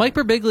new one. Mike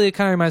Birbiglia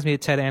kind of reminds me of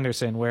Ted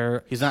Anderson,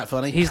 where He's not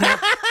funny? he's not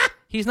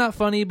he's not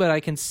funny, but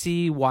I can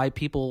see why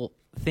people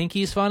think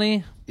he's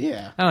funny.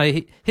 Yeah. I don't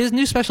know. His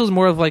new special is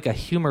more of like a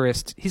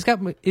humorist.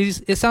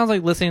 It sounds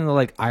like listening to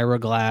like Ira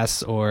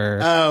Glass or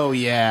Oh,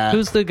 yeah.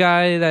 who's the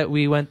guy that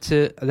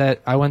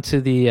I went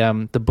to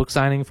the book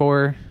signing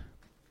for?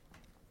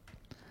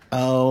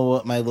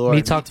 Oh, my Lord.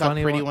 Me Talk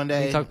Pretty one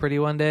day. Me Talk Pretty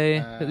One Day.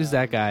 Who's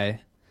that guy?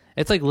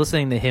 It's like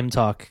listening to him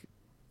talk.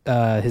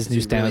 His new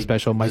he stand-up really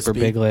special, Mike wispy?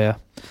 Birbiglia.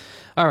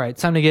 All right,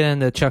 time to get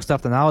into Chuck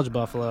Stuff the Knowledge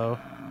Buffalo.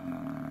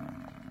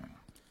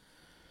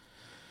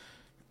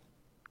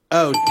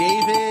 Oh,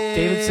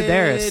 David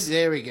Sedaris.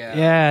 There we go.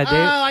 Yeah, Dave.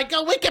 Oh, I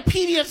go.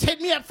 Wikipedia's hit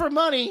me up for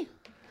money.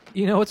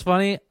 You know what's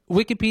funny?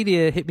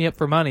 Wikipedia hit me up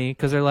for money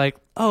because they're like,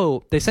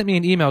 oh, they sent me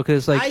an email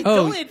because like, I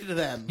oh, donated to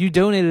them. you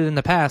donated in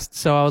the past.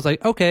 So I was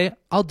like, okay,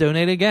 I'll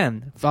donate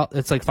again.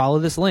 It's like, follow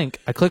this link.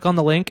 I click on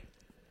the link.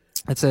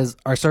 It says,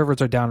 our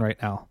servers are down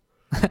right now.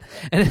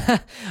 And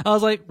I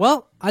was like,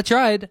 well, I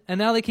tried. And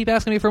now they keep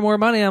asking me for more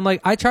money. I'm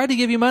like, I tried to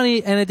give you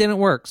money and it didn't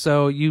work.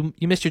 So you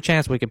missed your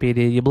chance,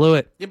 Wikipedia. You blew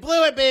it. You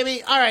blew it,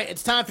 baby. All right,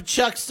 it's time for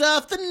Chuck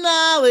Stuff the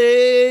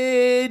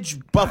Knowledge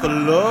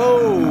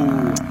Buffalo.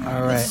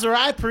 All right. This is where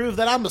I prove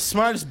that I'm the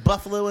smartest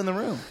buffalo in the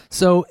room.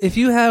 So if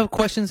you have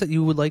questions that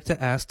you would like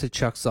to ask to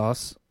Chuck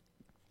Sauce,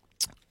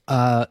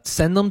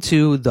 send them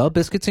to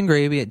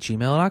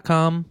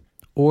thebiscuitsandgravy@gmail.com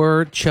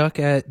or chuck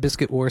at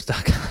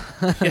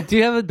biscuitwars.com. Do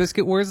you have a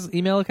Biscuit Wars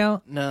email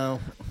account? No.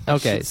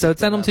 Okay, so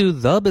send them to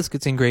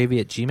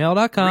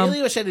thebiscuitsandgravy@gmail.com.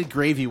 Really wish I did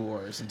Gravy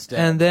Wars instead.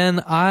 And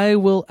then I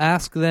will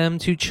ask them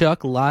to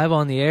Chuck live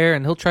on the air,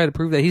 and he'll try to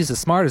prove that he's the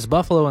smartest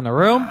buffalo in the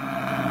room.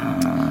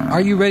 Are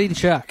you ready to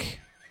Chuck?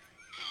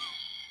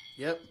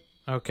 Yep.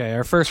 Okay,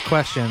 our first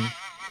question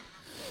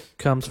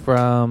comes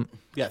from...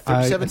 Yeah,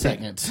 37 I think-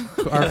 seconds.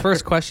 Our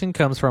first question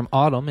comes from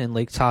Autumn in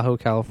Lake Tahoe,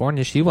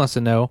 California. She wants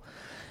to know,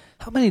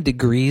 how many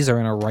degrees are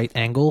in a right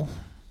angle?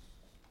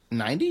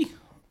 90?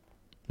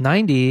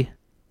 90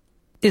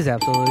 is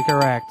absolutely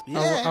correct.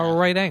 Yeah. A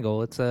right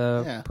angle. It's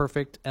a Yeah.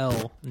 perfect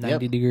L,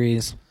 90 Yep.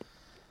 degrees.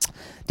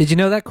 Did you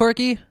know that,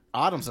 Corky?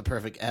 Autumn's a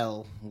perfect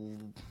L.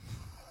 I'm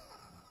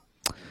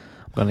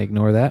going to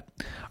ignore that.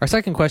 Our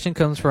second question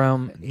comes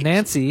from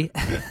Nancy. I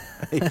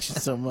hate you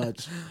so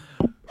much.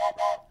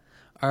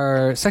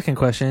 Our second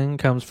question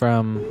comes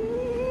from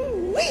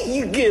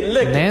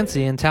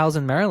Nancy in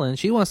Towson, Maryland.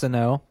 She wants to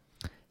know,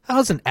 how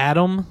does an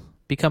atom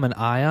become an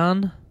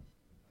ion?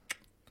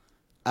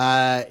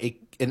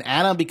 An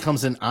atom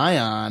becomes an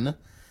ion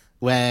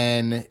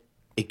when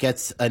it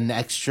gets an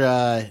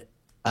extra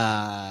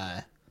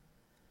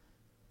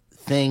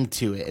thing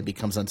to it. It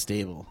becomes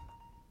unstable.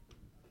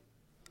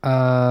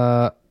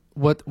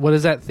 What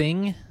is that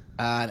thing?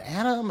 An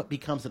atom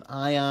becomes an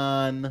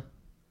ion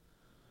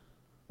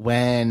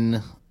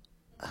when,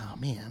 oh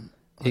man,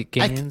 It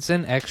gains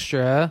an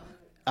extra...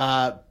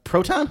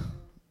 proton,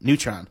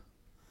 neutron,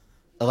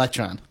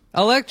 electron.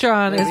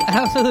 Electron is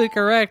absolutely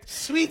correct.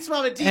 Sweet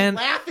Mama D And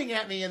laughing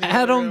at me in the other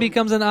Atom room.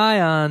 becomes an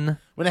ion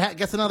when it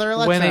gets another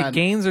electron. when it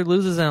gains or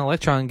loses an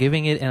electron,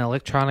 giving it an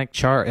electric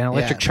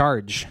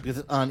charge. Because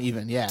it's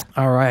uneven, yeah.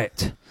 All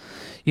right.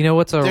 You know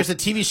what's There's a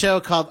TV show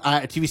called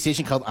a TV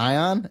station called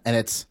Ion, and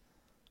it's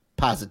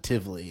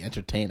positively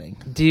entertaining.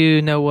 Do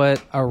you know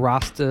what a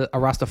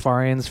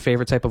Rastafarian's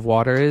favorite type of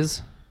water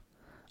is?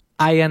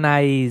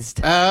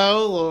 Ionized.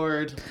 Oh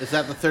Lord, is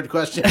that the third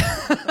question?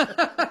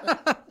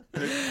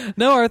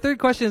 No, our third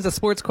question is a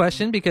sports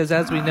question because,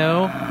 as we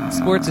know,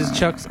 sports is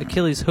Chuck's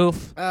Achilles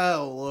hoof.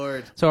 Oh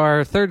Lord. So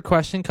our third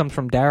question comes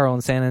from Daryl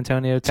in San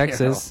Antonio,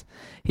 Texas.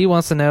 He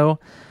wants to know,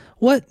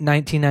 what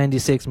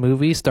 1996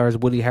 movie stars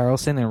Woody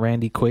Harrelson and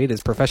Randy Quaid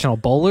as professional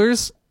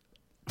bowlers?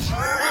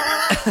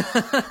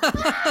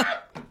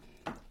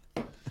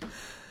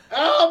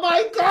 Oh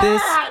my God!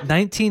 This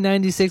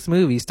 1996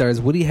 movie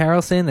stars Woody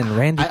Harrelson and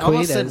Randy I Quaid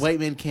almost said as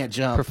White Man Can't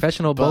Jump.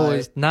 professional but-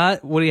 bowlers.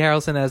 Not Woody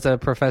Harrelson as a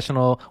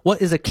professional.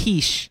 What is a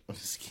quiche?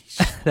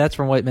 That's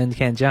from White Men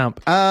Can't Jump.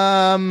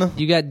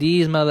 You got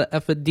D's, mother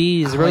effer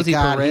D's, Oh my Rosie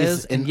God, Perez,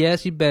 he's in- and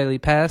yes, you barely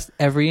passed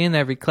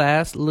every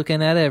class,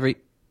 looking at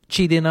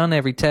cheating on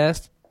every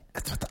test.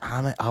 That's what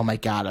oh my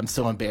God, I'm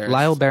so embarrassed.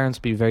 Lyle Barron's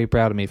be very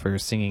proud of me for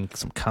singing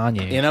some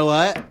Kanye. You know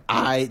what?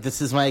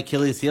 This is my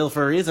Achilles heel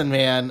for a reason,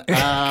 man.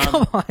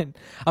 Come on.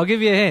 I'll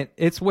give you a hint.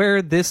 It's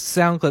where this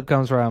sound clip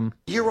comes from.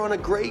 You're on a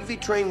gravy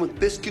train with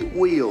biscuit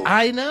wheels.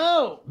 I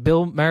know.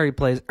 Bill Murray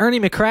plays Ernie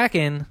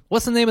McCracken.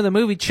 What's the name of the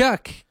movie,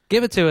 Chuck?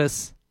 Give it to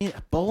us.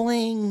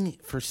 Bowling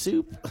for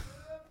soup.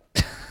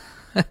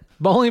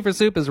 Bowling for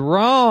Soup is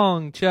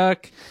wrong,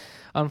 Chuck.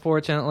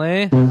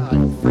 Unfortunately. I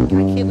can't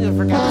believe I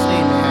forgot his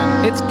name,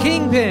 man. It's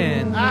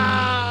Kingpin.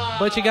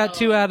 But you got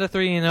 2 out of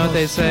 3. You know what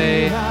they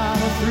say?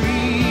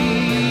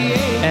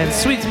 And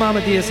Sweet's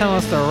Mama D is telling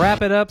us to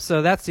wrap it up,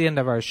 so that's the end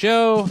of our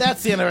show.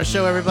 That's the end of our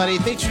show, everybody.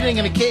 Thanks for tuning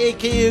in to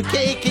KAKU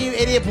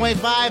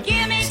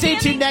 88.5. Stay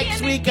tuned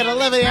next week at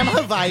 11 a.m.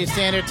 Hawaii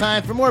Standard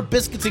Time for more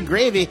Biscuits and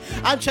Gravy.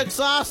 I'm Chuck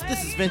Sauce.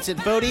 This is Vincent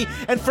Fodi.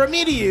 And from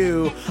me to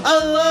you,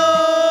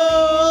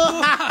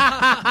 aloha!